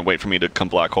stand there and wait for me to come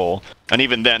Black Hole. And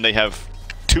even then, they have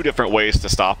 2 different ways to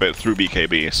stop it through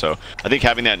BKB, so I think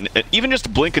having that... Even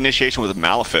just Blink initiation with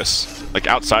Malefice, like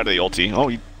outside of the ulti...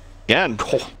 Oh, again,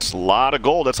 it's a lot of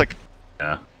gold. That's like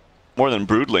more than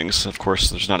Broodlings. Of course,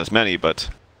 there's not as many, but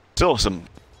still some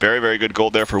very, very good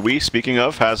gold there for Wii. Speaking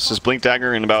of, has his Blink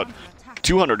Dagger in about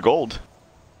 200 gold.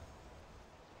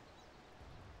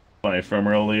 Play from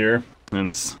earlier.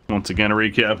 And once again, a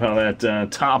recap how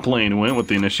that top lane went with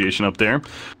the initiation up there.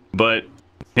 But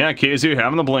yeah, Kazu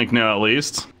having the Blink now at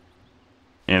least.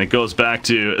 And it goes back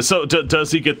to... So, does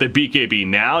he get the BKB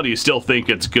now? Do you still think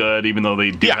it's good, even though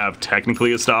they do have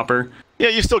technically a stopper? Yeah,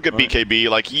 you still get BKB.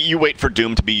 Like, you wait for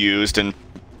Doom to be used, and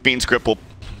Fiend's Grip will...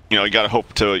 You gotta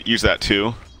hope to use that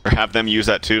too. Or have them use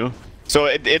that too. So,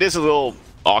 it is a little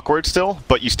awkward still,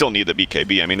 but you still need the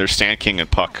BKB. I mean, there's Sand King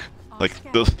and Puck. Like,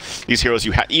 these heroes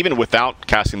you have... Even without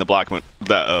casting the Black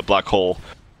Hole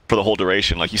for the whole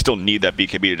duration, like, you still need that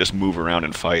BKB to just move around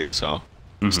and fight, so...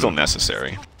 Still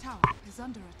necessary.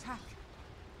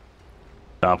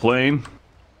 Top lane.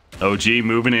 OG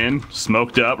moving in.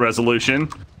 Smoked up. Resolution.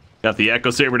 Got the Echo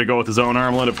Saber to go with his own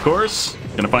armlet, of course.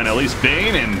 Gonna find at least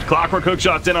baiN, and Clockwork Hook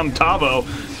shots in on Tavo.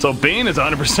 So baiN is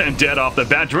 100% dead off the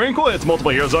bat. Drinkle hits multiple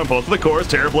heroes on both of the cores.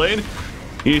 Terrorblade.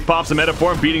 He pops a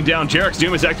metaform, beating down Jerax.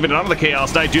 Doom is activated onto the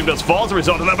Chaos Knight. Doom does fall as a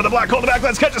result of that, but the Black Hole, the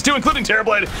backlash catches 2, including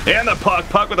Terrorblade and the Puck.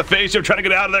 Puck with a face shift, trying to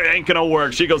get out of there. Ain't gonna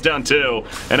work. She goes down 2.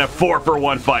 And a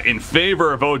 4-for-1 fight in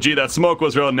favor of OG. That smoke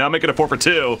was real. Now make it a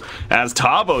 4-for-2. As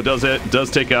Tavo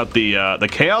does take out the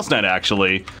Chaos Knight,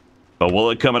 actually. But will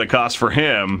it come at a cost for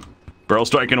him? Burrow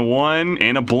striking 1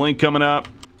 and a Blink coming up.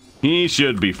 He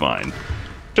should be fine.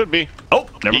 Should be. Oh,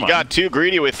 never mind. He got too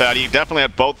greedy with that. He definitely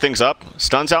had both things up.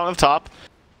 Stuns out on the top.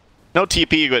 No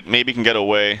TP, but maybe can get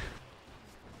away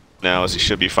now, as he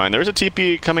should be fine. There's a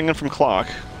TP coming in from Clock.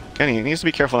 Again, he needs to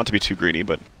be careful not to be too greedy,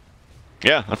 but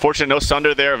yeah, unfortunate no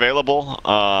Sunder there available.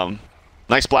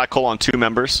 Nice black hole on 2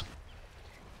 members.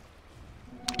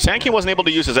 sandking wasn't able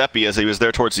to use his epi as he was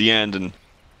there towards the end, and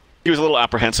he was a little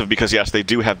apprehensive because, yes, they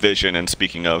do have vision, and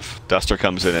speaking of, Duster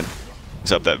comes in and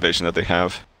is up that vision that they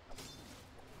have.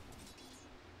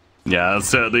 Yeah,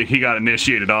 so he got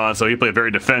initiated on, so he played very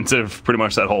defensive pretty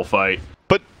much that whole fight.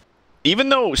 But even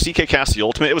though CK cast the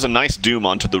ultimate, it was a nice Doom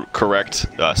onto the correct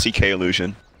CK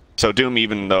illusion. So Doom,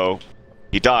 even though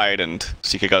he died and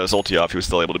CK got his ulti off, he was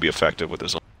still able to be effective with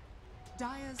his ult.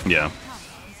 Yeah.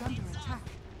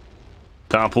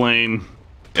 Top lane.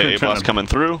 A-Boss coming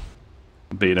through.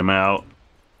 Bait him out.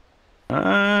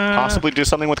 Possibly do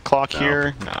something with Clock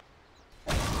here. No.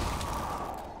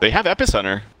 They have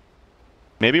Epicenter.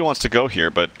 Maybe he wants to go here,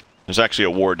 but there's actually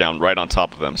a ward down right on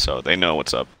top of them, so they know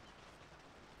what's up.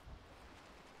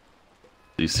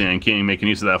 The Sand King making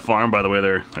use of that farm. By the way,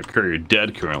 their courier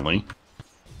dead currently.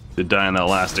 Did die in that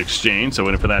last exchange, so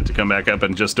waiting for that to come back up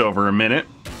in just over a minute.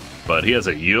 But he has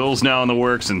a Yules now in the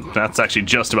works, and that's actually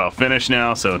just about finished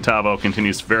now, so Tavo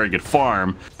continues very good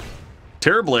farm.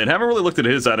 Terrorblade, haven't really looked at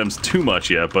his items too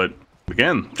much yet, but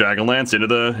again, Dragonlance into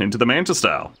the Manta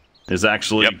style is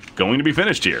actually going to be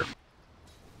finished here.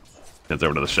 Heads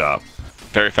over to the shop.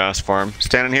 Very fast farm.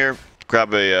 Standing here,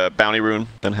 grab a bounty rune,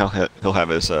 then he'll have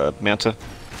his Manta.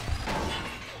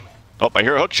 Oh, I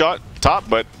hear a hook shot top,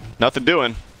 but nothing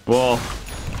doing. Well,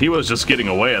 he was just getting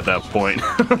away at that point.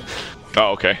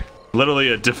 Oh, okay.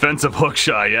 Literally a defensive hook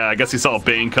shot. Yeah, I guess he saw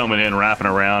baiN coming in, wrapping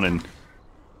around, and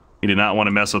he did not want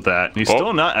to mess with that. He's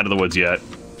still not out of the woods yet.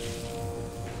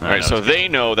 Alright, so they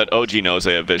know that OG knows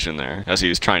they have vision there, as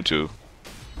he's trying to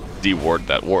de-ward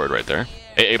that ward right there.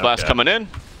 AA Blast coming in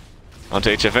onto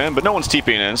HFN, but no one's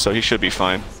TPing in, so he should be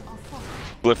fine.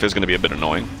 Glyph is going to be a bit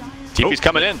annoying. TP's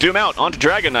coming in, Doom out onto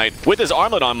Dragon Knight with his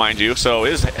armlet on, mind you, so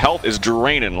his health is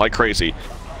draining like crazy.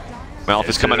 Malth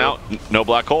is coming out, no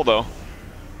black hole though.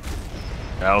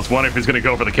 I was wondering if he's going to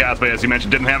go for the cast, but as you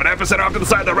mentioned, didn't have an epicenter off to the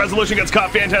side. The resolution gets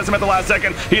caught Phantasm at the last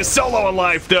second. He is so low in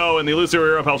life, though, and the Elusive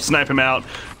Hero helps snipe him out.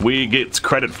 We get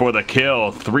credit for the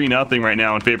kill. 3-0 right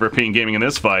now in favor of paiN Gaming in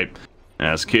this fight.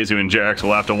 As Kizu and Jerax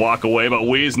will have to walk away, but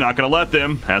Wee's not going to let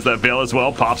them. Has that Veil as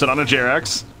well, pops it onto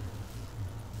Jerax.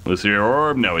 Elusive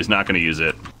Orb, no, he's not going to use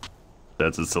it.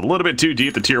 It's a little bit too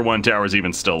deep. The tier 1 tower is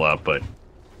even still up, but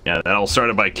yeah, that all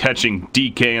started by catching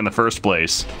DK in the first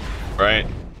place. Right.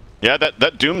 Yeah,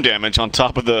 that Doom damage on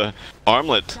top of the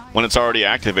armlet when it's already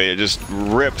activated just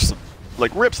rips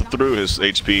through his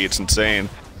HP. It's insane.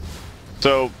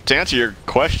 So to answer your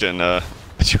question that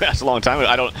you asked a long time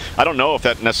ago, I don't know if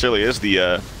that necessarily is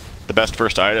the best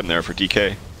first item there for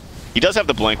DK. He does have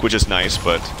the blink, which is nice,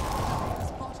 but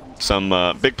some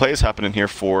big plays happening here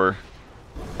for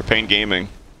paiN Gaming.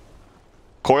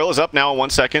 Coil is up now in 1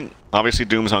 second. Obviously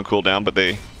Doom's on cooldown, but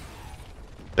they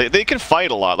can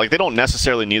fight a lot. Like, they don't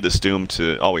necessarily need this Doom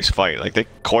to always fight. Like,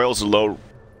 Coil's low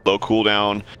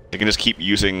cooldown. They can just keep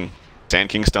using Sand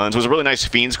King stuns. It was a really nice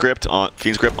Fiend's Grip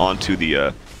onto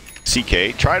the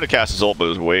CK. Tried to cast his ult, but it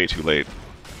was way too late.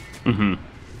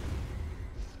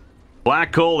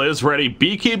 Black Hole is ready.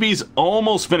 BKB's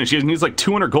almost finished. He needs like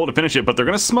 200 gold to finish it, but they're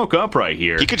going to smoke up right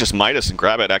here. He could just Midas and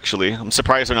grab it, actually. I'm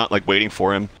surprised they're not, like, waiting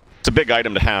for him. It's a big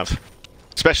item to have.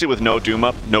 Especially with no Doom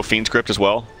up, no Fiend's Grip as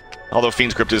well. Although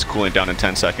Fiend's Grip is cooling down in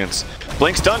 10 seconds.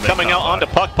 Blink stun coming out onto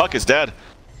Puck. Puck is dead.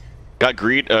 Got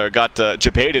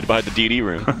jebaited by the DD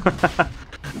rune.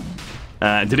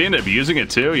 Did he end up using it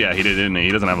too? Yeah, he did, didn't he?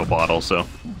 He doesn't have a bottle, so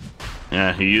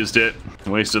yeah, he used it.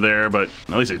 Wasted there, but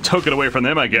at least he took it away from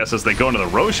them, I guess, as they go into the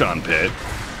Roshan pit.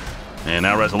 And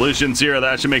now resolutions here.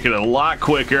 That should make it a lot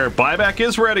quicker. Buyback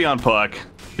is ready on Puck.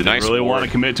 Didn't really want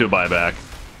to commit to a buyback.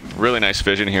 Really nice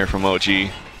vision here from OG.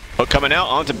 Hook coming out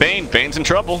onto baiN. baiN's in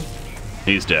trouble.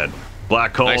 He's dead.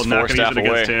 Black Hole, nice not going to use it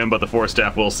against away. him, but the Force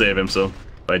Staff will save him, so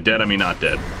by dead, I mean not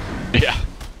dead. Yeah.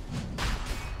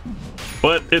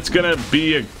 But it's going to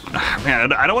be a...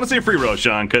 Man, I don't want to say free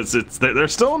Roshan, because they're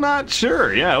still not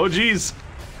sure. Yeah, OG's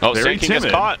very timid.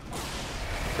 Is caught.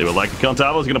 They would like to kill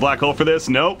Tavo. He's going to Black Hole for this.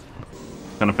 Nope.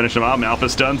 Going to finish him out. Alpha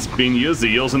stun's being used. The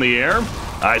Eels in the air.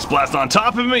 Ice Blast on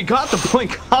top of him. He got the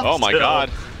blink off. Oh my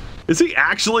god. Is he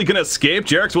actually going to escape?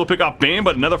 Jerax will pick off baiN,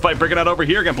 but another fight breaking out over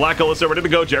here. Again, Black Hole is ready to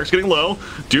go. Jerax getting low.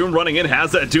 Doom running in,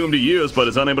 has that Doom to use, but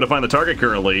is unable to find the target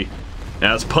currently.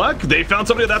 As Puck, they found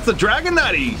somebody. That's the Dragon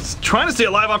Knight. He's trying to stay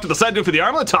alive off to the side, doing for the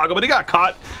armlet toggle, but he got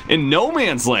caught in no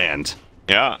man's land.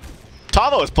 Yeah.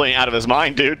 Tavo is playing out of his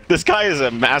mind, dude. This guy is a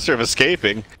master of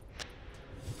escaping.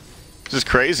 This is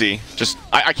crazy. Just,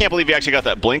 I can't believe he actually got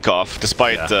that blink off,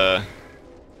 despite,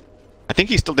 I think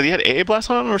he still, did he have AA Blast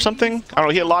on him or something? I don't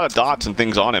know, he had a lot of dots and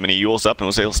things on him, and he yules up and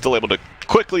was still able to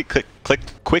quickly click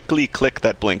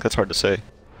that blink. That's hard to say.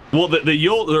 Well, the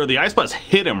Yule, or the Ice Blast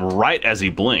hit him right as he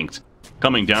blinked,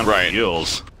 coming down from the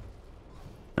Yules.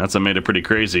 That's what made it pretty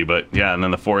crazy, but yeah, and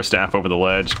then the Forest Staff over the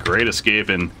ledge. Great escape,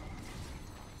 and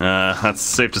that's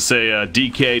safe to say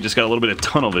DK just got a little bit of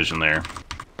tunnel vision there.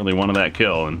 Really wanted that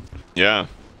kill, and yeah,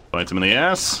 bites him in the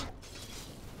ass.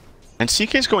 And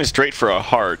CK's going straight for a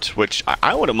heart, which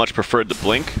I would have much preferred the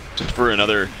blink, just for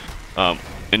another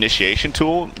initiation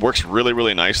tool. Works really,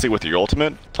 really nicely with your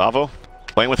ultimate. Tavo,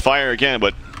 playing with fire again,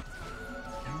 but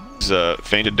he's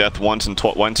fainted death once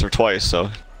or twice, so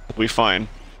he'll be fine.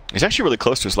 He's actually really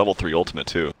close to his level 3 ultimate,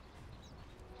 too.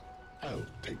 I'll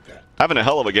take that. Having a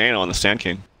hell of a gain on the Sand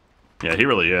King. Yeah, he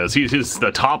really is. He's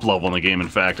the top level in the game, in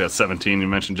fact, at 17. You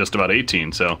mentioned just about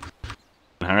 18, so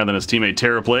higher than his teammate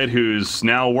Terrorblade, who's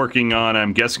now working on,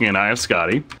 I'm guessing, an Eye of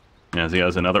Scotty, as he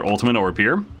has another ultimate orb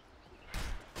here.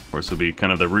 Of course, will be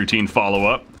kind of the routine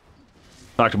follow-up.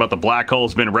 Talked about the Black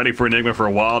Hole's been ready for Enigma for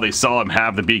a while. They saw him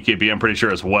have the BKB, I'm pretty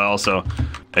sure, as well. So,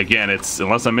 again, it's,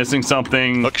 unless I'm missing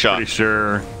something, hook shot. Pretty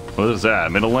sure. What is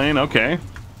that? Middle lane? Okay.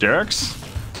 Derek's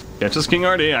catches King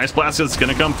RD. Ice Blast is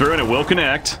going to come through, and it will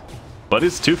connect. But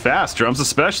it's too fast. Drums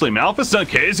especially. Malphus on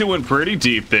KZ went pretty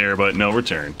deep there, but no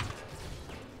return.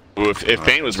 Ooh, if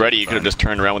paiN was ready, you could have just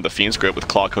turned around with the Fiend's Grip with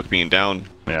Claw Cook being down.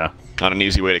 Yeah. Not an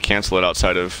easy way to cancel it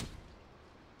outside of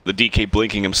the DK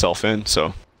blinking himself in,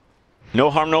 so... No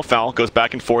harm, no foul. Goes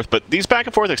back and forth, but these back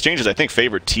and forth exchanges, I think,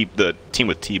 favored the team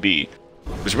with TB.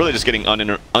 It was really just getting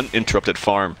uninterrupted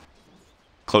farm.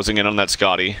 Closing in on that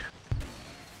Scotty.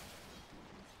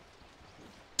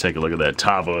 Take a look at that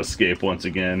Tavo escape once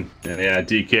again. And yeah,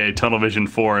 DK tunnel vision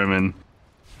for him, and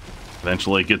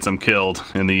eventually gets him killed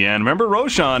in the end. Remember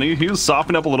Roshan, he was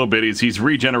softened up a little bit. He's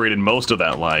regenerated most of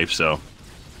that life, so...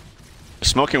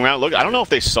 Smoking around. Look, I don't know if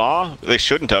they saw. They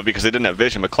shouldn't have because they didn't have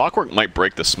vision, but Clockwork might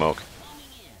break the smoke.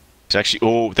 It's actually...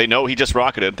 Oh, they know he just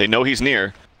rocketed. They know he's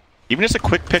near. Even just a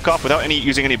quick pick off without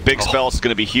using any big spells is going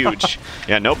to be huge.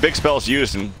 Yeah, no big spells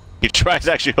used, and he tries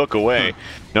to actually hook away.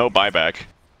 No buyback.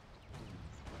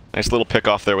 Nice little pick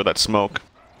off there with that smoke.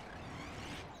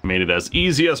 Made it as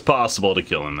easy as possible to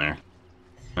kill him there.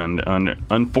 And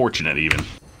unfortunate, even,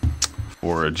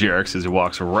 for Jerix as he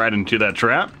walks right into that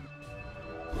trap.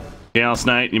 Chaos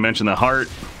Knight, you mentioned the heart.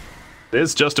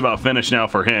 It's just about finished now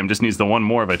for him. Just needs the one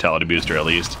more vitality booster at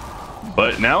least.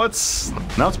 But now it's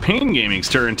paiN Gaming's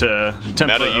turn to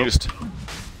meta used.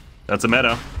 That's a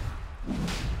meta.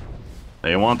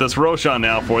 They want this Roshan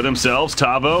now for themselves.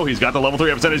 Tavo, he's got the level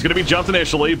 3 epicenter. He's going to be jumped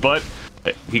initially, but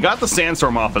he got the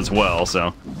Sandstorm off as well,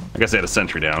 so I guess they had a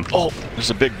sentry down. Oh,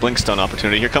 there's a big blink stun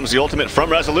opportunity. Here comes the ultimate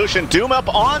from Resolution. Doom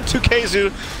up onto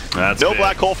KZ. That's no big.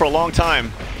 Black Hole for a long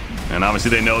time. And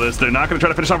obviously they know this. They're not going to try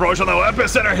to finish off Roshan, though.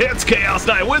 Epicenter hits Chaos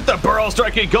Knight with the Burrow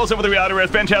Strike. He goes in with the reality res.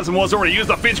 Phantasm was already used.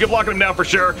 The Fiend's going to block him down for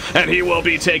sure. And he will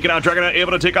be taken out. Dragon Knight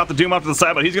able to take off the Doom off to the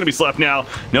side, but he's going to be slept now.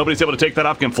 Nobody's able to take that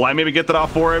off. Can Fly maybe get that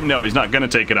off for him? No, he's not going to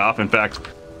take it off. In fact,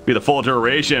 be the full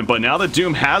duration. But now the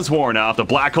Doom has worn off. The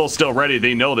Black Hole's still ready.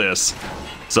 They know this.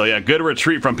 So yeah, good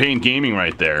retreat from paiN Gaming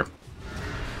right there.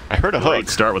 I heard a hook. Great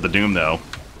start with the Doom, though.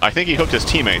 I think he hooked his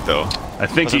teammate, though. I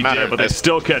think he did, but they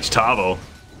still catch Tavo.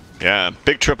 Yeah,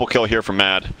 big triple kill here from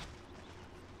Mad.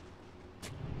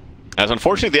 As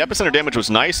unfortunately, the epicenter damage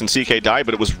was nice and CK died,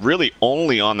 but it was really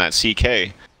only on that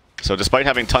CK. So despite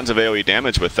having tons of AoE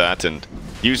damage with that and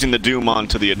using the Doom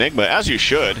onto the Enigma, as you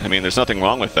should, I mean, there's nothing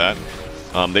wrong with that.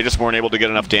 They just weren't able to get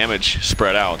enough damage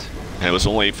spread out, and it was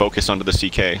only focused onto the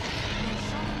CK.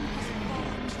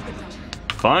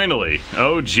 Finally,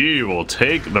 OG will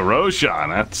take the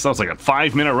Roshan. That sounds like a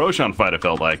 5-minute Roshan fight, it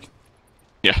felt like.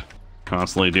 Yeah.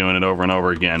 Constantly doing it over and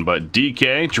over again. But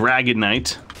DK, Dragon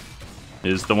Knight,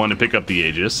 is the one to pick up the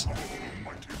Aegis.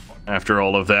 After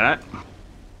all of that.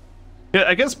 Yeah,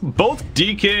 I guess both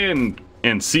DK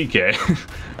and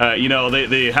CK, you know,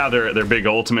 they have their big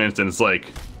ultimates, and it's like,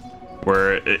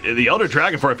 where the Elder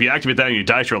Dragonfire, if you activate that and you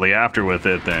die shortly after with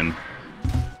it, then,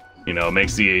 you know, it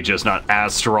makes the Aegis not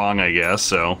as strong, I guess,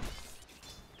 so.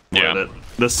 Yeah.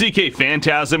 The CK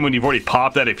Phantasm, when you've already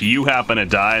popped that, if you happen to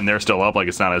die and they're still up, like,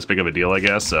 it's not as big of a deal, I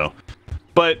guess, so.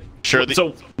 But, sure.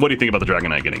 So, what do you think about the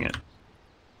Dragon Knight getting it?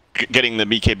 Getting the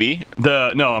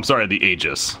BKB? No, I'm sorry, the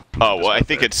Aegis. Oh, well, I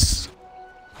think it's...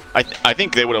 I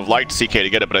think they would have liked CK to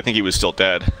get it, but I think he was still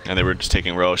dead, and they were just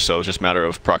taking Roche, so it was just a matter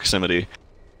of proximity.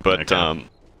 But, okay.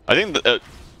 I think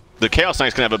the Chaos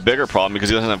Knight's going to have a bigger problem because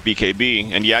he doesn't have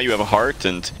BKB, and yeah, you have a heart,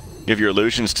 and you have your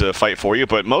illusions to fight for you,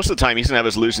 but most of the time he's going to have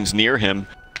his illusions near him,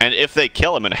 And if they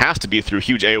kill him, it has to be through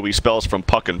huge AoE spells from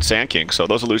Puck and Sand King, so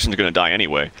those illusions are going to die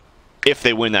anyway, if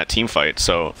they win that team fight.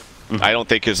 So I don't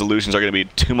think his illusions are going to be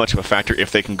too much of a factor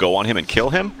if they can go on him and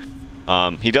kill him.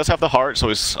 He does have the heart, so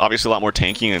he's obviously a lot more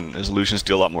tanky, and his illusions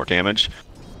deal a lot more damage.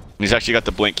 And he's actually got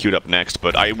the blink queued up next,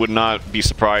 but I would not be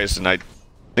surprised, and I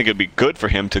think it'd be good for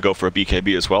him to go for a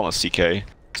BKB as well as CK.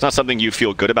 It's not something you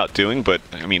feel good about doing, but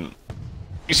I mean,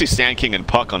 you see Sand King and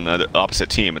Puck on the opposite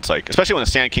team, it's like, especially when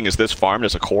the Sand King is this farmed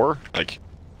as a core, like,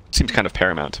 it seems kind of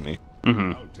paramount to me.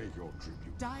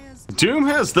 Doom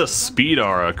has the speed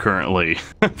aura currently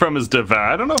from his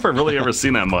devour. I don't know if I've really ever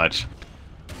seen that much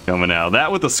coming out.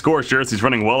 That with the scorched earth, he's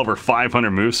running well over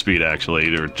 500 move speed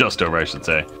actually, or just over I should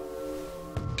say,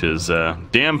 which is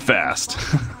damn fast.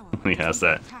 He has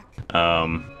that.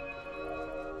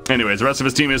 Anyways, the rest of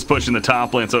his team is pushing the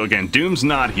top lane. So again, Doom's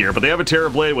not here, but they have a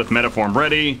Terrorblade with Metaform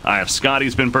ready. I have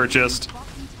Scotty's been purchased.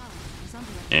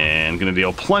 And gonna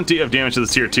deal plenty of damage to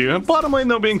this tier 2. Bottom lane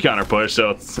though being counter push, so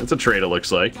it's a trade it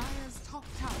looks like.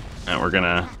 And we're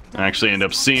gonna actually end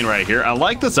up seeing right here. I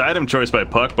like this item choice by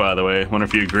Puck, by the way. Wonder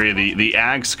if you agree. The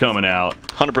Axe coming out.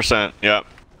 100%, yeah.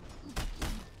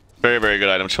 Very, very good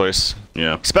item choice.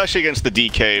 Yeah. Especially against the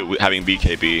DK having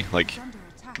BKB. Like,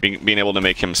 being able to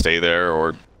make him stay there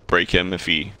or break him if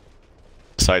he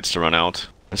decides to run out.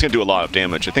 It's gonna do a lot of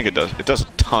damage. I think it does. It does a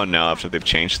ton now after they've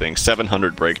changed things.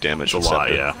 700 break damage. A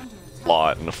lot, yeah. A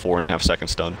lot in a 4.5 second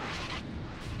stun.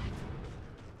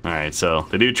 All right, so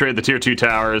they do trade the tier 2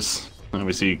 towers.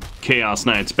 Obviously, Chaos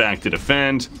Knight's back to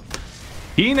defend.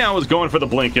 He now is going for the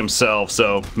blink himself,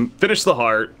 so finish the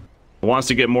heart. Wants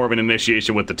to get more of an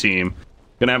initiation with the team.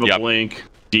 Gonna have a blink.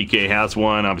 DK has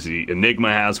one. Obviously, Enigma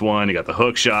has one. You got the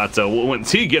hook shot. So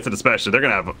once he gets it, especially, they're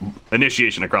gonna have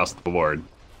initiation across the board.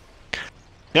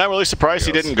 Yeah, I'm really surprised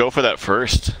he didn't go for that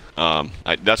first.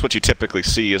 That's what you typically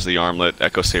see is the armlet,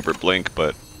 Echo Saber, blink,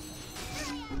 but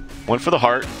went for the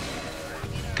heart.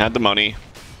 Had the money.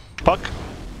 Puck,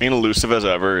 being elusive as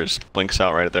ever, just blinks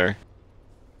out right there.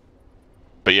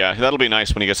 But yeah, that'll be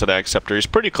nice when he gets to that Scepter. He's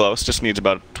pretty close, just needs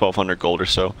about 1,200 gold or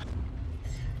so.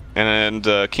 And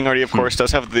King Artie, of course,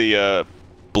 does have the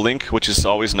blink, which is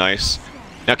always nice.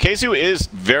 Now, Keizu is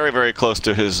very, very close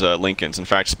to his Lincolns. In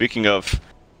fact, speaking of,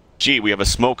 gee, we have a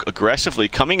smoke aggressively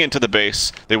coming into the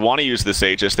base. They want to use this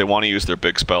Aegis. They want to use their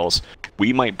big spells.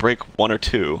 We might break one or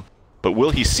two. But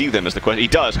will he see them is the question. He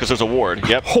does, because there's a ward.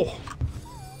 Yep. Oh.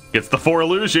 Gets the 4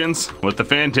 illusions with the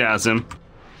Phantasm.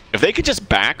 If they could just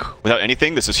back without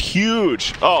anything, this is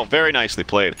huge. Oh, very nicely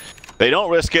played. They don't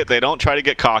risk it. They don't try to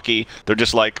get cocky. They're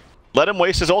just like, let him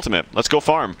waste his ultimate. Let's go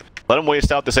farm. Let him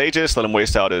waste out this Aegis. Let him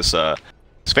waste out his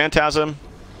Phantasm.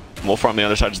 We'll farm the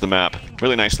other sides of the map.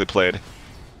 Really nicely played.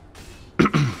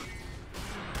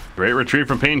 Great retrieve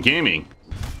from paiN Gaming.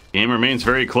 Game remains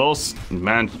very close.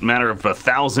 Matter of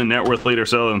 1,000 net worth lead or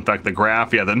so. In fact, the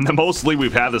graph, yeah, the most lead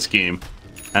we've had this game.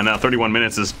 And now 31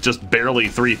 minutes is just barely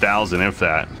 3,000, if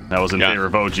that. That was in favor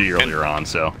of OG earlier on,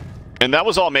 so. And that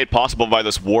was all made possible by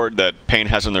this ward that paiN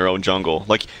has in their own jungle.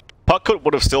 Like, Puck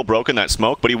would have still broken that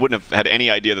smoke, but he wouldn't have had any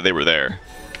idea that they were there.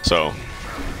 So,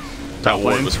 that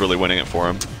ward was really winning it for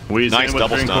him. Nice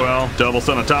double stun. Double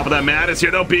stun on top of that. Madness here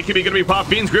though. BKB gonna be pop.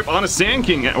 Bean's grip on a Sand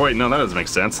King. Oh, wait, no, that doesn't make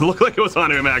sense. It looked like it was on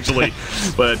him actually,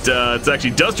 but it's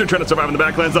actually Duster trying to survive in the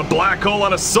backlands. A black hole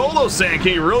on a solo Sand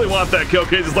King. You really want that kill,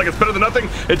 Case. It's like it's better than nothing.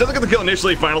 It doesn't get the kill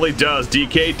initially. Finally does.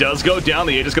 DK does go down.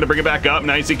 The Aegis gonna bring it back up.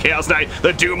 Nice. Chaos Knight.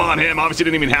 The Doom on him. Obviously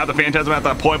didn't even have the Phantasm at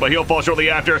that point, but he'll fall shortly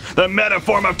after. The meta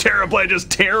form of Terrorblade just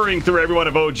tearing through everyone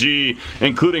of OG,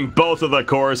 including both of the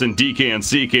cores and DK and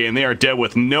CK, and they are dead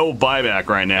with no buyback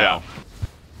right now. Yeah.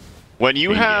 When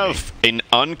you have an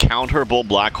uncounterable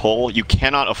black hole, you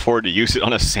cannot afford to use it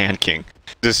on a Sand King.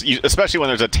 Especially when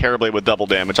there's a Terrorblade with double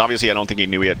damage. Obviously, I don't think he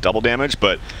knew he had double damage,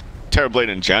 but Terrorblade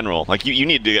in general, like you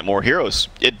need to get more heroes.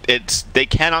 They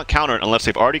cannot counter it unless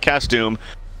they've already cast Doom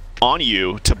on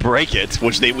you to break it,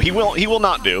 which he will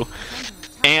not do.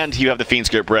 And you have the Fiend's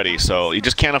Grip ready, so you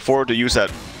just can't afford to use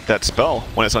that spell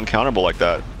when it's uncounterable like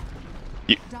that.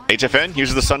 HFN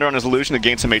uses the Sunder on his illusion to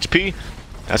gain some HP.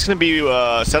 That's going to be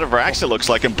a set of racks, it looks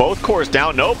like, and both cores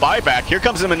down. No buyback. Here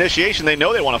comes some initiation. They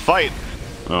know they want to fight.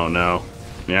 Oh, no.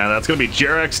 Yeah, that's going to be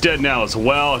Jarek's dead now as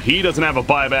well. He doesn't have a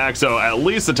buyback, so at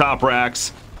least the top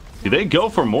racks. Do they go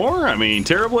for more? I mean,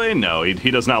 Terrorblade? No,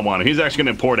 he does not want it. He's actually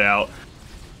going to port out.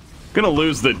 Going to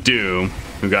lose the Doom,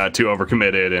 who got too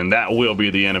overcommitted, and that will be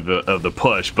the end of the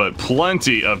push, but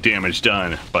plenty of damage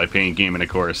done by paiN Gaming, of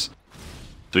course.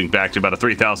 Doing back to about a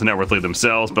 3,000 net worth lead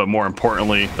themselves, but more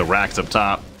importantly, the racks up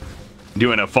top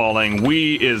do end up falling.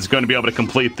 We is going to be able to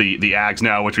complete the Ags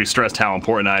now, which we stressed how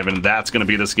important, Ivan, that's going to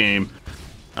be this game.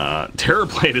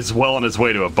 Terrorblade is well on his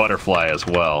way to a butterfly as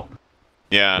well.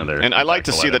 Yeah, and I like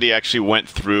to see that he actually went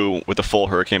through with the full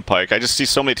Hurricane Pike. I just see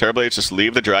so many Terrorblades just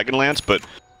leave the Dragonlance, but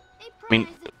I mean,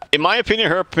 in my opinion,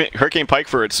 Hurricane Pike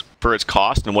for its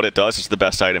cost and what it does is the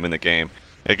best item in the game.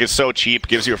 It gets so cheap,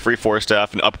 gives you a free Force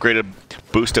Staff, an upgraded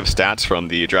boost of stats from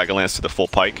the Dragonlance to the full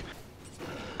Pike.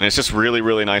 And it's just really,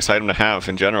 really nice item to have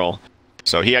in general.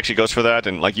 So he actually goes for that,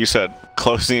 and like you said,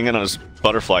 closing in on his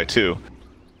Butterfly too.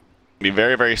 Be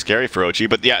very, very scary for OG,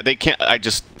 but yeah, they can't,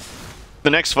 the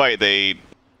next fight, they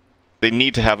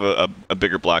need to have a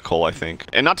bigger black hole, I think.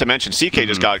 And not to mention, CK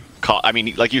just got caught. I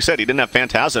mean, like you said, he didn't have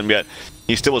Phantasm, yet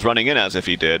he still was running in as if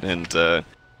he did, and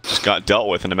just got dealt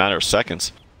with in a matter of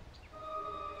seconds.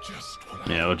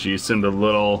 Yeah, OG seemed a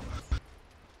little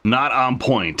not on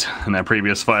point in that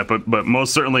previous fight, but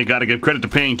most certainly got to give credit to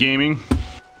paiN Gaming.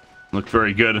 Looked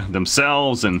very good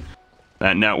themselves, and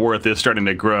that net worth is starting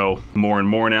to grow more and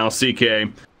more now.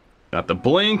 CK got the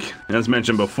blink. As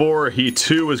mentioned before, he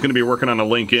too is going to be working on the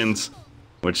Lincolns,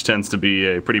 which tends to be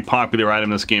a pretty popular item in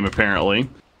this game apparently.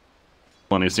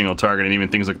 Plenty of single target, and even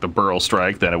things like the Burrow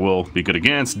Strike that it will be good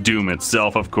against. Doom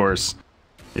itself, of course,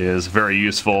 is very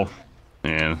useful.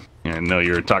 And I know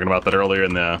you were talking about that earlier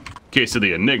in the case of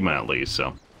the Enigma, at least.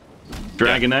 So,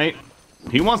 Dragon Knight,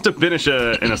 he wants to finish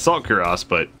an Assault Cuirass,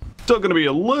 but still going to be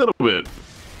a little bit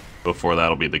before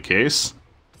that'll be the case.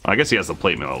 I guess he has the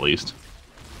plate mill at least.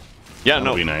 Yeah,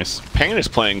 That'll be nice. paiN is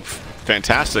playing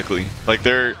fantastically. Like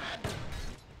the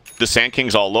Sand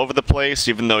King's all over the place,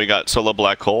 even though he got solo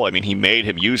black hole. I mean, he made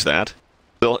him use that.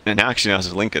 Still in action as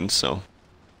his Lincoln, so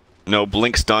no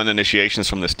blink stun initiations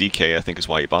from this DK, I think is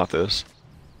why he bought this.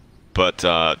 But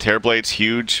Terrorblade's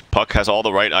huge. Puck has all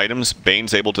the right items.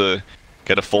 Bane's able to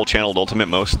get a full channeled ultimate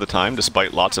most of the time,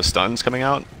 despite lots of stuns coming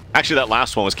out. Actually, that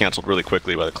last one was canceled really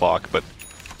quickly by the clock, but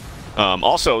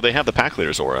also they have the Pack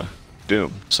Leader's aura,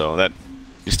 Doom, so that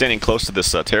he's standing close to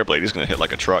this Terrorblade, he's going to hit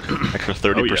like a truck, extra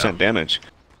 30% damage.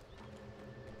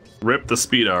 Rip the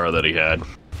speed aura that he had.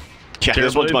 Yeah,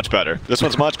 this one's much better. This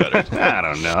one's much better. I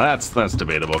don't know. That's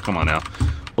debatable. Come on now.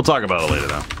 We'll talk about it later,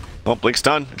 though. Well, blink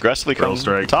stun, aggressively comes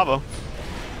strike. Tavo.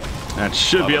 That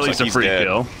should be at least a free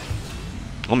kill.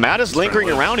 Well, Matt is lingering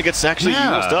around. He gets actually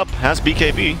used up. Has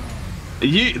BKB.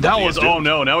 That was, oh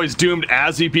no, now he's doomed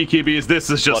as he BKBs.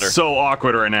 This is just so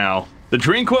awkward right now. The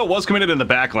Dream Coil was committed in the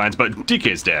backlines, but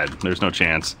DK's dead. There's no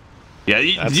chance. Yeah,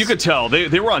 you could tell.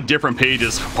 They were on different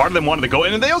pages. Part of them wanted to go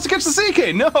in, and they also catch the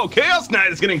CK. No, Chaos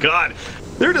Knight is getting caught.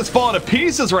 They're just falling to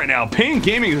pieces right now. paiN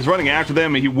Gaming is running after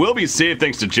them, and he will be saved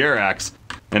thanks to Jerax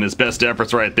and his best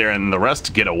efforts right there, and the rest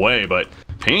to get away. But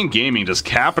paiN Gaming just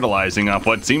capitalizing off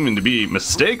what seemed to be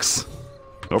mistakes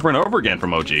over and over again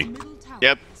from OG.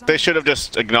 Yep, they should have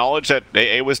just acknowledged that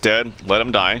AA was dead, let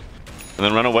him die, and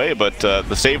then run away. But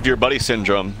the saved your buddy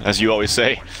syndrome, as you always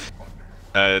say,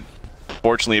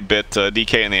 fortunately bit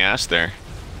DK in the ass there.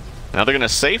 Now they're going to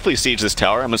safely siege this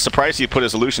tower. I'm surprised he put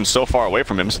his illusion so far away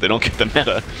from him so they don't get the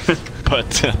meta.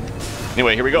 But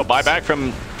anyway, here we go. Buyback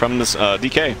from this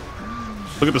DK.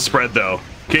 Look at the spread, though.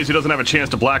 Casey doesn't have a chance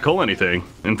to black hole anything.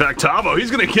 In fact, Tavo,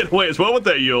 he's going to get away as well with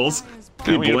that Yules.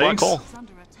 He blinks.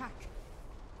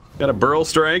 Got a Burrow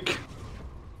Strike.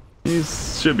 He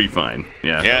should be fine.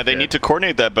 Yeah, they need to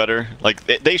coordinate that better. Like,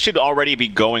 they should already be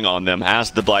going on them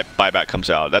as the buyback comes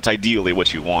out. That's ideally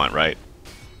what you want, right?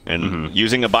 And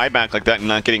using a buyback like that and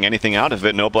not getting anything out of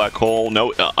it, no black hole,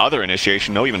 no other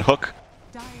initiation, no even hook.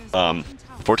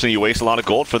 Fortunately, you waste a lot of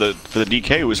gold for the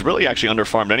DK, who was really actually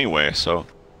underfarmed anyway. So,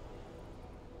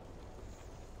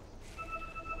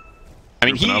 I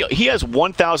mean, he has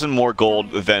 1,000 more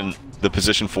gold than the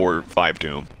position 4/5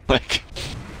 Doom. Like.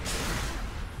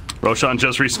 Roshan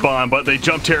just respawned, but they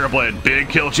jump Terrorblade. Big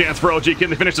kill chance for OG.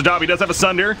 Can they finish the job? He does have a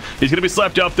Sunder. He's going to be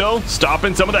slept up, though.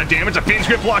 Stopping some of that damage. A Fiend's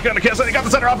Grip block on the Chaos Knight. He got the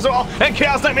Sunder opposite wall. And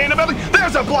Chaos Knight main ability.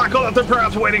 There's a black hole that they're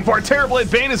perhaps waiting for.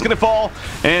 Terrorblade Bane is going to fall.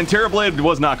 And Terrorblade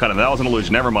was not caught him. That was an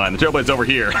illusion. Never mind. The Terrorblade's over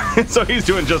here. So he's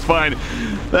doing just fine.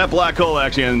 That black hole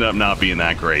actually ended up not being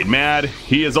that great. Mad,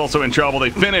 he is also in trouble. They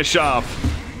finish off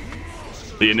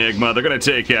the Enigma. They're going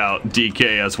to take out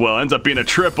DK as well. Ends up being a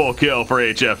triple kill for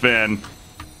HFN.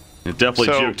 It definitely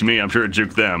juked me. I'm sure it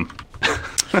juked them.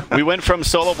 We went from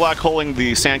solo black holing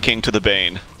the Sand King to the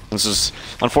Bane. This is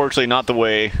unfortunately not the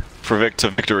way for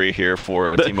victory here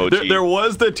for Team OG. There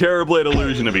was the Terrorblade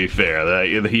illusion, to be fair.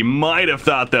 That he might have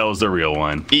thought that was the real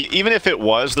one. Even if it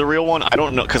was the real one, I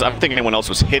don't know, because I don't think anyone else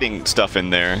was hitting stuff in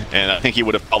there, and I think he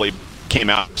would have probably came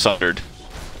out sundered.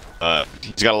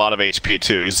 He's got a lot of HP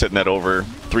too. He's sitting at over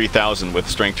 3,000 with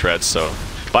strength treads. So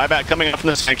buyback coming up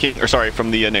from the Sand King, or sorry, from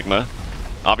the Enigma.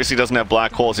 Obviously doesn't have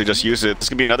black holes, he just used it. This is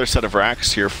going to be another set of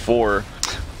racks here for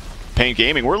paiN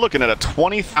Gaming, we're looking at a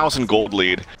 20,000 gold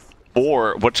lead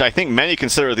for, which I think many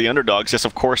consider the underdogs. Yes,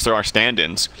 of course, there are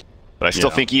stand-ins. But I still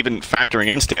think even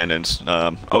factoring in stand-ins,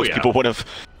 most people would have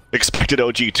expected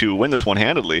OG to win this one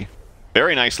handedly.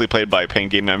 Very nicely played by paiN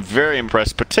Gaming. I'm very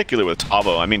impressed, particularly with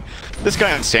Tavo. I mean, this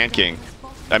guy on Sand King,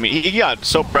 I mean, he got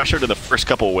so pressured in the first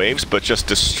couple of waves, but just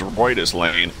destroyed his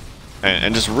lane.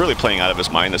 And just really playing out of his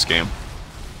mind this game.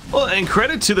 Well, and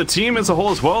credit to the team as a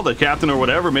whole as well. The captain or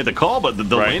whatever made the call, but the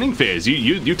laning phase,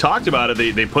 you talked about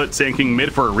it. They put Sand King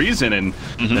mid for a reason, and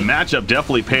the matchup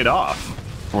definitely paid off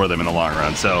for them in the long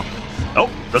run. So, oh,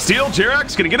 the steal,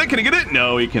 Jerax, can he get it? Can he get it?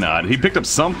 No, he cannot. He picked up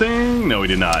something? No, he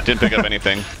did not. Didn't pick up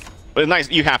anything. But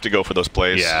nice, you have to go for those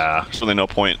plays. Yeah. There's really no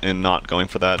point in not going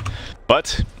for that.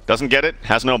 But doesn't get it,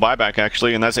 has no buyback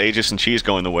actually, and that's Aegis and Cheese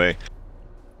going the way.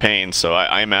 paiN, so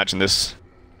I imagine this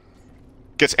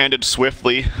gets ended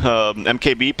swiftly.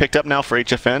 MKB picked up now for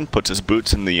HFN, puts his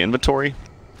boots in the inventory.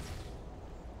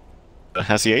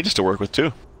 Has the Aegis to work with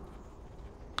too.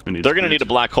 They're going to need a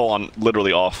black hole on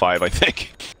literally all 5, I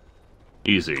think.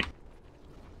 Easy.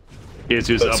 Here's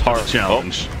who's up for the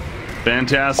challenge.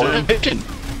 Fantastic.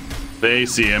 They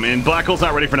see him, and Black Hole's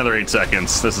not ready for another 8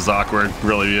 seconds. This is awkward,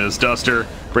 really is. Duster,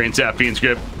 Brain Tap, Fiend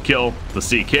Script, kill the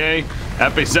CK.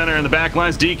 FA Center in the back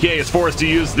lines. DK is forced to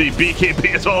use the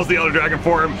BKB as well as the Elder Dragon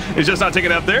for him. He's just not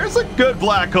taking it up. There's a good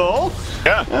Black Hole.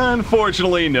 Yeah.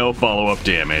 Unfortunately, no follow-up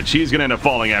damage. He's going to end up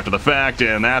falling after the fact,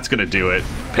 and that's going to do it.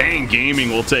 paiN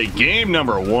Gaming will take game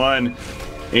number 1.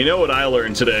 You know what I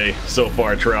learned today so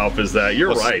far, Trout, is that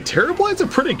you're right. Terrorbline's a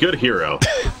pretty good hero.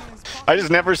 I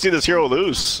just never see this hero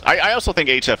lose. I also think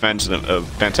HFN's a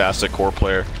fantastic core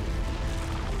player.